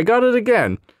yeah, I got it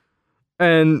again.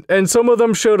 And some of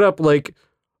them showed up, like,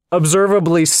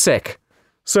 observably sick.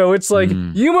 So it's like,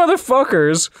 you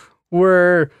motherfuckers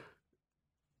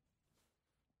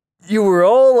you were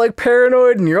all, like,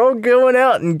 paranoid, and you're all going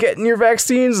out and getting your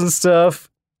vaccines and stuff,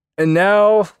 and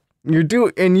now you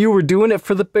were doing it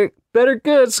for the better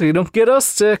good, so you don't get us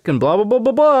sick, and blah blah blah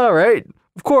blah blah, right?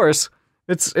 Of course,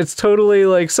 it's totally,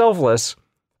 like, selfless.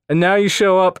 And now you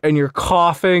show up and you're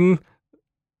coughing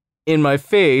in my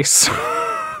face,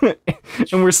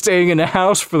 and we're staying in a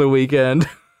house for the weekend.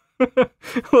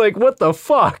 Like, what the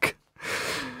fuck?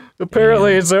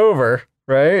 Apparently, it's over,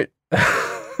 right?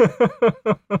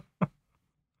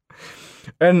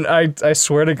 And I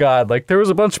swear to God, like, there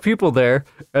was a bunch of people there,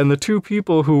 and the 2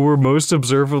 people who were most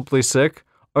observably sick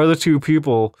are the 2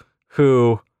 people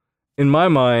who, in my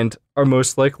mind, are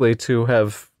most likely to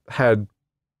have had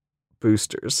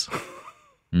boosters.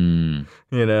 You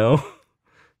know?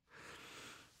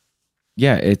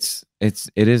 Yeah, it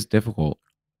is difficult.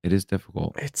 It is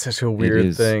difficult. It's such a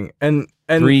weird thing. And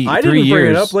I 3 didn't bring it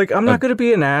years up. Like, I'm not going to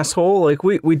be an asshole. Like,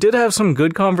 we did have some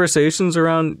good conversations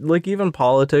around, like, even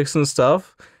politics and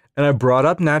stuff. And I brought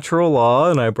up natural law,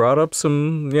 and I brought up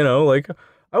some, you know, like,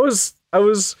 I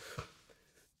was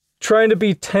trying to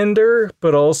be tender,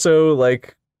 but also,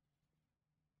 like,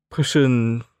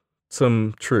 pushing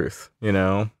some truth, you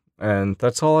know? And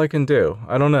that's all I can do.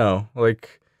 I don't know.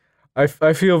 Like, I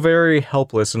feel very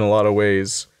helpless in a lot of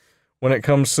ways when it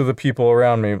comes to the people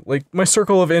around me, like my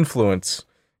circle of influence,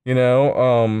 you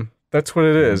know, that's what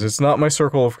it is. It's not my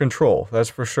circle of control, that's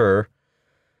for sure.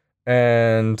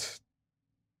 And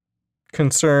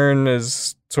concern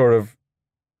is sort of,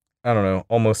 I don't know,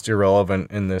 almost irrelevant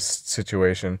in this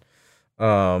situation.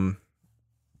 I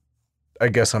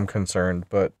guess I'm concerned,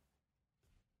 but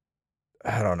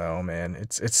I don't know, man.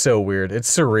 It's so weird.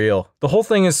 It's surreal. The whole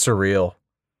thing is surreal.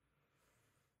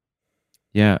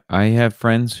 Yeah, I have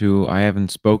friends who I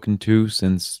haven't spoken to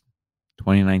since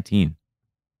 2019,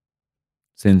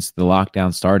 since the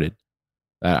lockdown started.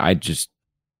 That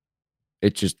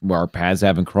our paths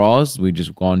haven't crossed. We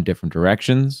just gone different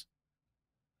directions,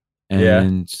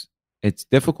 and it's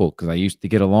difficult because I used to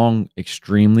get along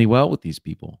extremely well with these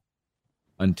people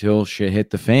until shit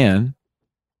hit the fan,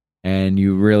 and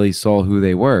you really saw who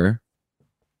they were,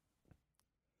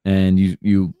 and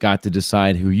you got to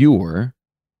decide who you were.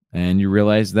 And you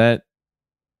realize that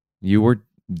you were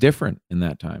different in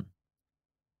that time.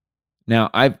 Now,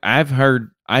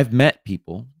 I've met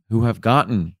people who have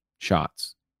gotten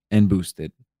shots and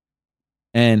boosted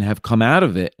and have come out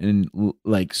of it and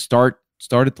like started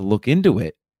to look into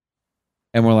it.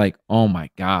 And we're like, oh my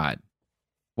God,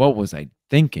 what was I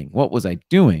thinking? What was I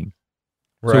doing?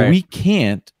 Right. So we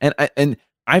can't. And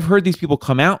I've heard these people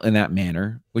come out in that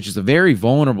manner, which is a very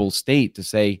vulnerable state to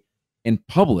say in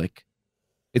public.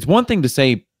 It's one thing to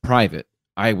say private,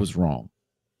 I was wrong.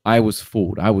 I was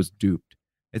fooled. I was duped.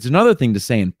 It's another thing to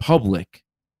say in public,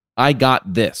 I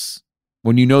got this,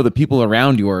 when you know the people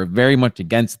around you are very much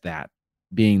against that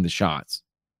being the shots.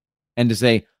 And to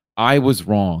say, I was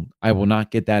wrong. I will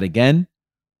not get that again.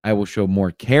 I will show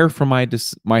more care for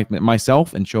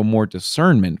myself and show more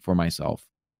discernment for myself.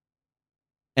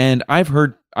 And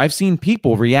I've seen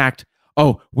people react,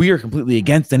 oh, we are completely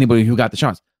against anybody who got the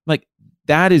shots. Like,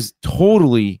 that is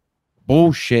totally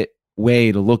bullshit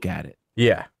way to look at it.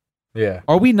 Yeah. Yeah.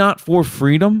 Are we not for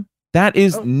freedom? That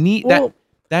is neat. Well,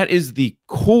 that is the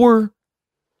core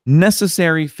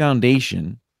necessary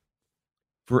foundation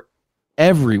for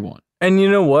everyone. and you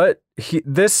know what?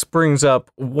 This brings up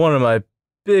one of my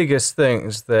biggest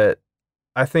things that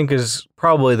I think is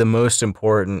probably the most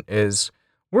important is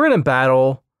we're in a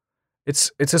battle.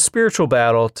 It's a spiritual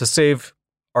battle to save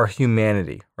our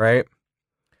humanity, right?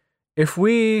 If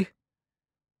we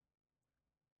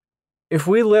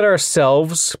let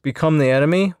ourselves become the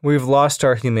enemy, we've lost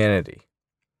our humanity.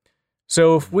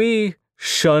 So if we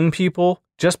shun people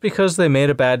just because they made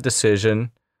a bad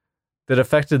decision that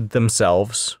affected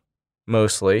themselves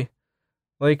mostly,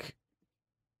 like,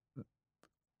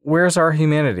 where's our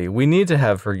humanity? We need to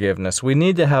have forgiveness. We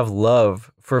need to have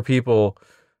love for people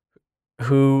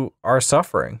who are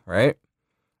suffering, right?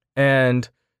 And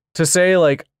to say,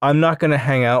 like, I'm not going to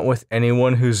hang out with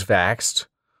anyone who's vaxxed,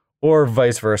 or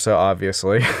vice versa,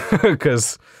 obviously,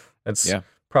 because that's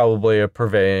probably a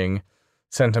purveying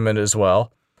sentiment as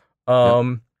well.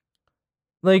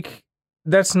 Like,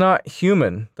 that's not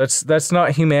human. That's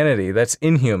not humanity. That's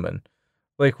inhuman.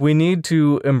 Like, we need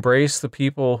to embrace the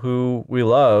people who we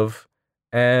love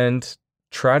and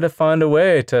try to find a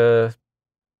way to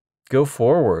go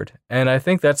forward. And I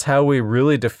think that's how we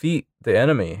really defeat the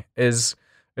enemy. It's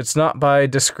not by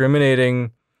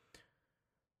discriminating.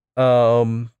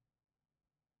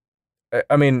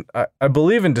 I mean, I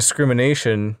believe in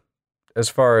discrimination as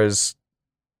far as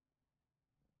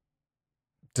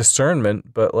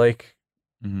discernment, but like,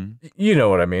 you know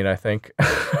what I mean, I think.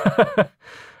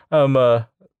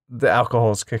 The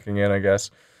alcohol's kicking in, I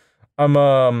guess.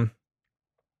 Yeah,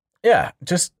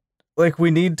 just like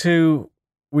we need to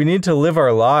live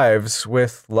our lives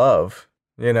with love,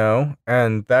 you know?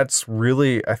 And that's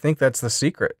really, I think that's the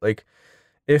secret. Like,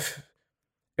 if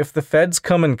the feds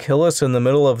come and kill us in the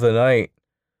middle of the night,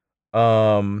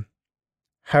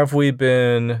 have we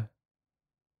been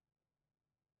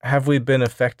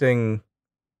affecting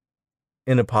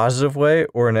in a positive way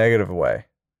or a negative way?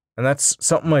 And that's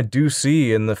something I do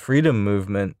see in the freedom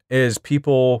movement is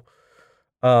people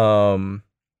getting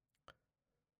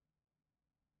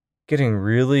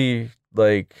really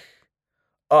like,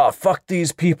 oh, fuck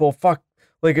these people, fuck,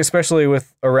 like, especially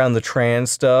with around the trans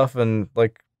stuff, and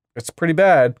like, it's pretty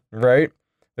bad, right?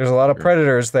 There's a lot of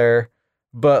predators there,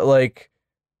 but like,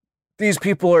 these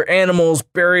people are animals,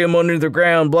 bury them under the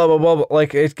ground, blah, blah, blah, blah.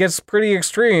 Like, it gets pretty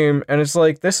extreme, and it's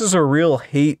like, this is a real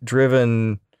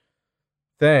hate-driven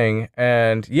thing,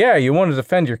 and yeah, you want to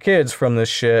defend your kids from this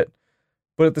shit,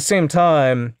 but at the same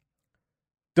time,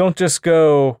 don't just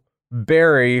go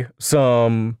bury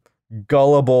some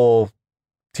gullible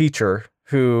teacher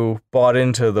who bought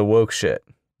into the woke shit,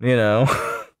 you know?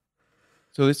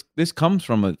 So this comes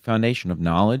from a foundation of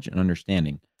knowledge and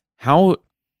understanding. How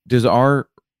does our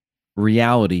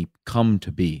reality come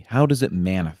to be? How does it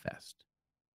manifest?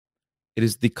 It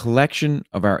is the collection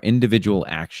of our individual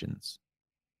actions.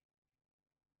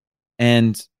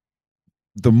 And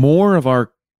the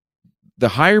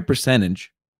higher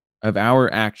percentage of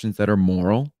our actions that are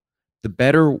moral, the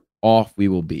better off we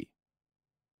will be.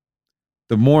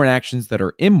 The more actions that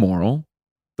are immoral,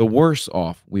 the worse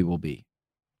off we will be.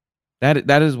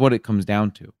 That is what it comes down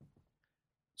to.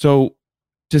 So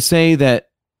to say that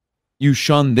you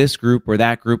shun this group or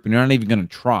that group and you're not even going to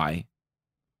try,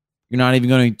 you're not even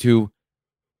going to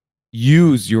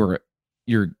use your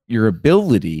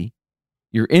ability,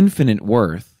 your infinite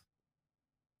worth,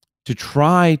 to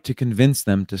try to convince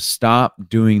them to stop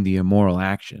doing the immoral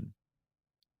action,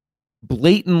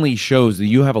 blatantly shows that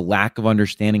you have a lack of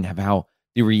understanding of how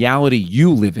the reality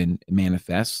you live in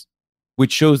manifests,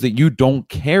 which shows that you don't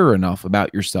care enough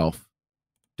about yourself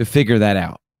to figure that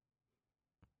out.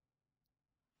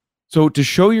 So to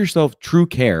show yourself true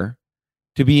care,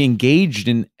 to be engaged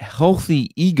in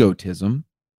healthy egotism,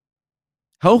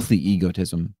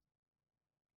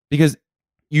 because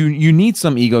you need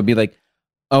some ego to be like,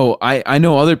 oh, I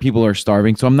know other people are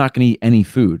starving, so I'm not going to eat any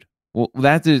food. Well,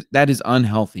 that is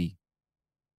unhealthy.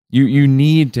 You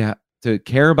need to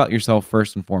care about yourself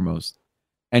first and foremost,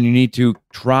 and you need to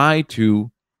try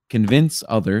to convince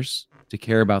others to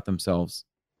care about themselves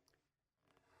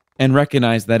and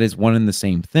recognize that is one and the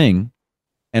same thing.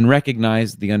 and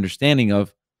recognize the understanding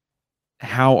of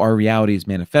how our reality is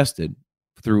manifested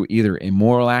through either a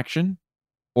moral action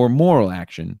or moral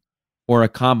action, or a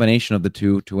combination of the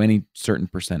two to any certain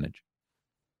percentage.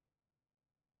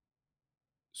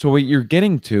 So what you're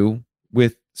getting to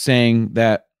with saying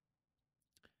that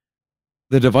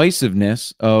the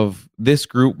divisiveness of this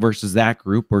group versus that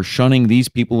group, or shunning these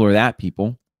people or that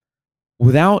people,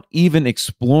 without even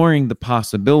exploring the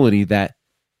possibility that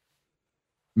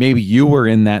maybe you were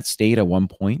in that state at one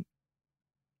point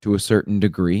to a certain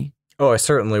degree. Oh, I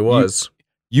certainly was.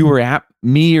 You were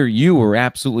me, or you were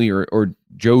absolutely, or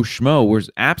Joe Schmo was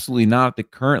absolutely not at the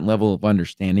current level of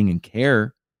understanding and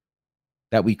care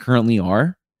that we currently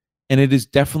are. And it is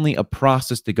definitely a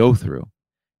process to go through.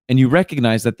 And you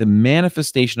recognize that the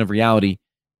manifestation of reality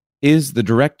is the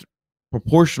direct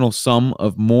proportional sum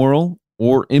of moral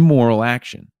or immoral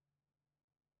action.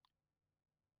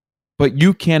 But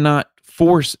you cannot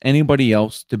force anybody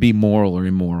else to be moral or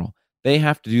immoral. They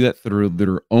have to do that through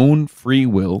their own free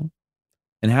will.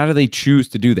 And how do they choose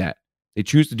to do that? They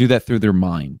choose to do that through their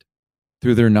mind,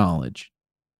 through their knowledge,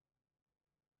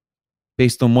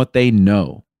 based on what they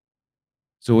know.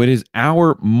 So it is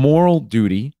our moral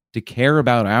duty to care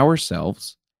about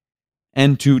ourselves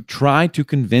and to try to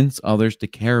convince others to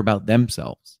care about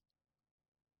themselves,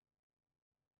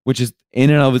 which is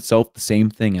in and of itself the same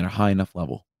thing at a high enough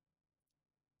level.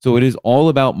 So it is all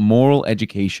about moral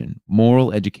education,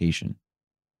 moral education.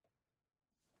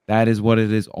 That is what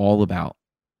it is all about.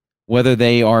 Whether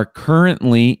they are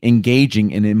currently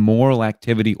engaging in immoral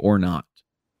activity or not.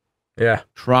 Yeah.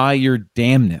 Try your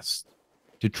damnedest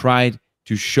to try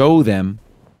to show them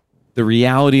the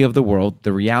reality of the world,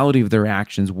 the reality of their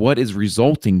actions, what is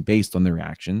resulting based on their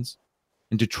actions,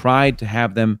 and to try to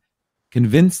have them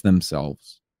convince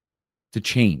themselves to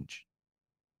change,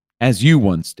 as you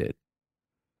once did.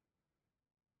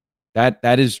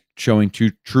 That is showing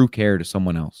true care to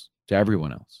someone else, to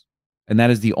everyone else. And that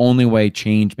is the only way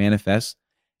change manifests.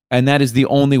 And that is the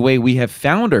only way we have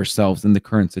found ourselves in the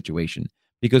current situation,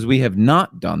 because we have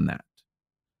not done that.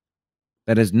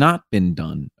 That has not been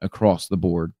done across the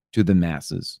board to the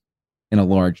masses in a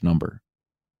large number.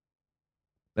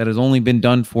 That has only been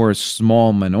done for a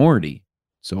small minority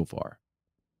so far.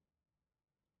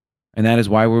 And that is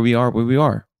why we are where we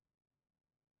are.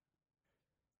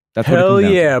 That's what it Hell comes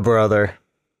down yeah, to. brother.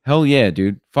 Hell yeah,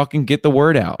 dude. Fucking get the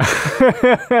word out.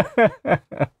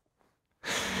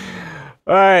 All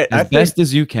right. As best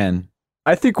as you can.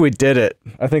 I think we did it.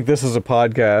 I think this is a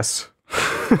podcast.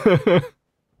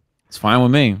 It's fine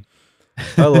with me.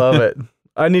 I love it.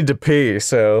 I need to pee,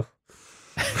 so.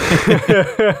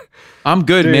 I'm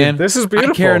good, Dude, man. This is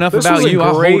beautiful. I care enough this about was you.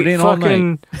 I'll hold it in all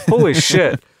night. Holy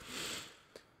shit.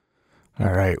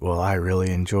 All right. Well, I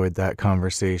really enjoyed that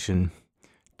conversation.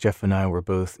 Jeff and I were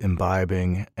both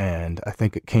imbibing, and I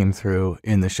think it came through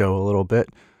in the show a little bit.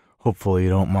 Hopefully you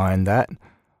don't mind that.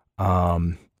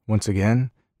 Once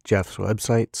again, Jeff's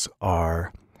websites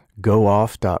are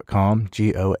gooff.com,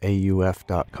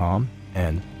 GOAUF.com,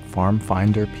 and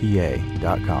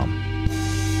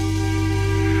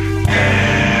farmfinderpa.com.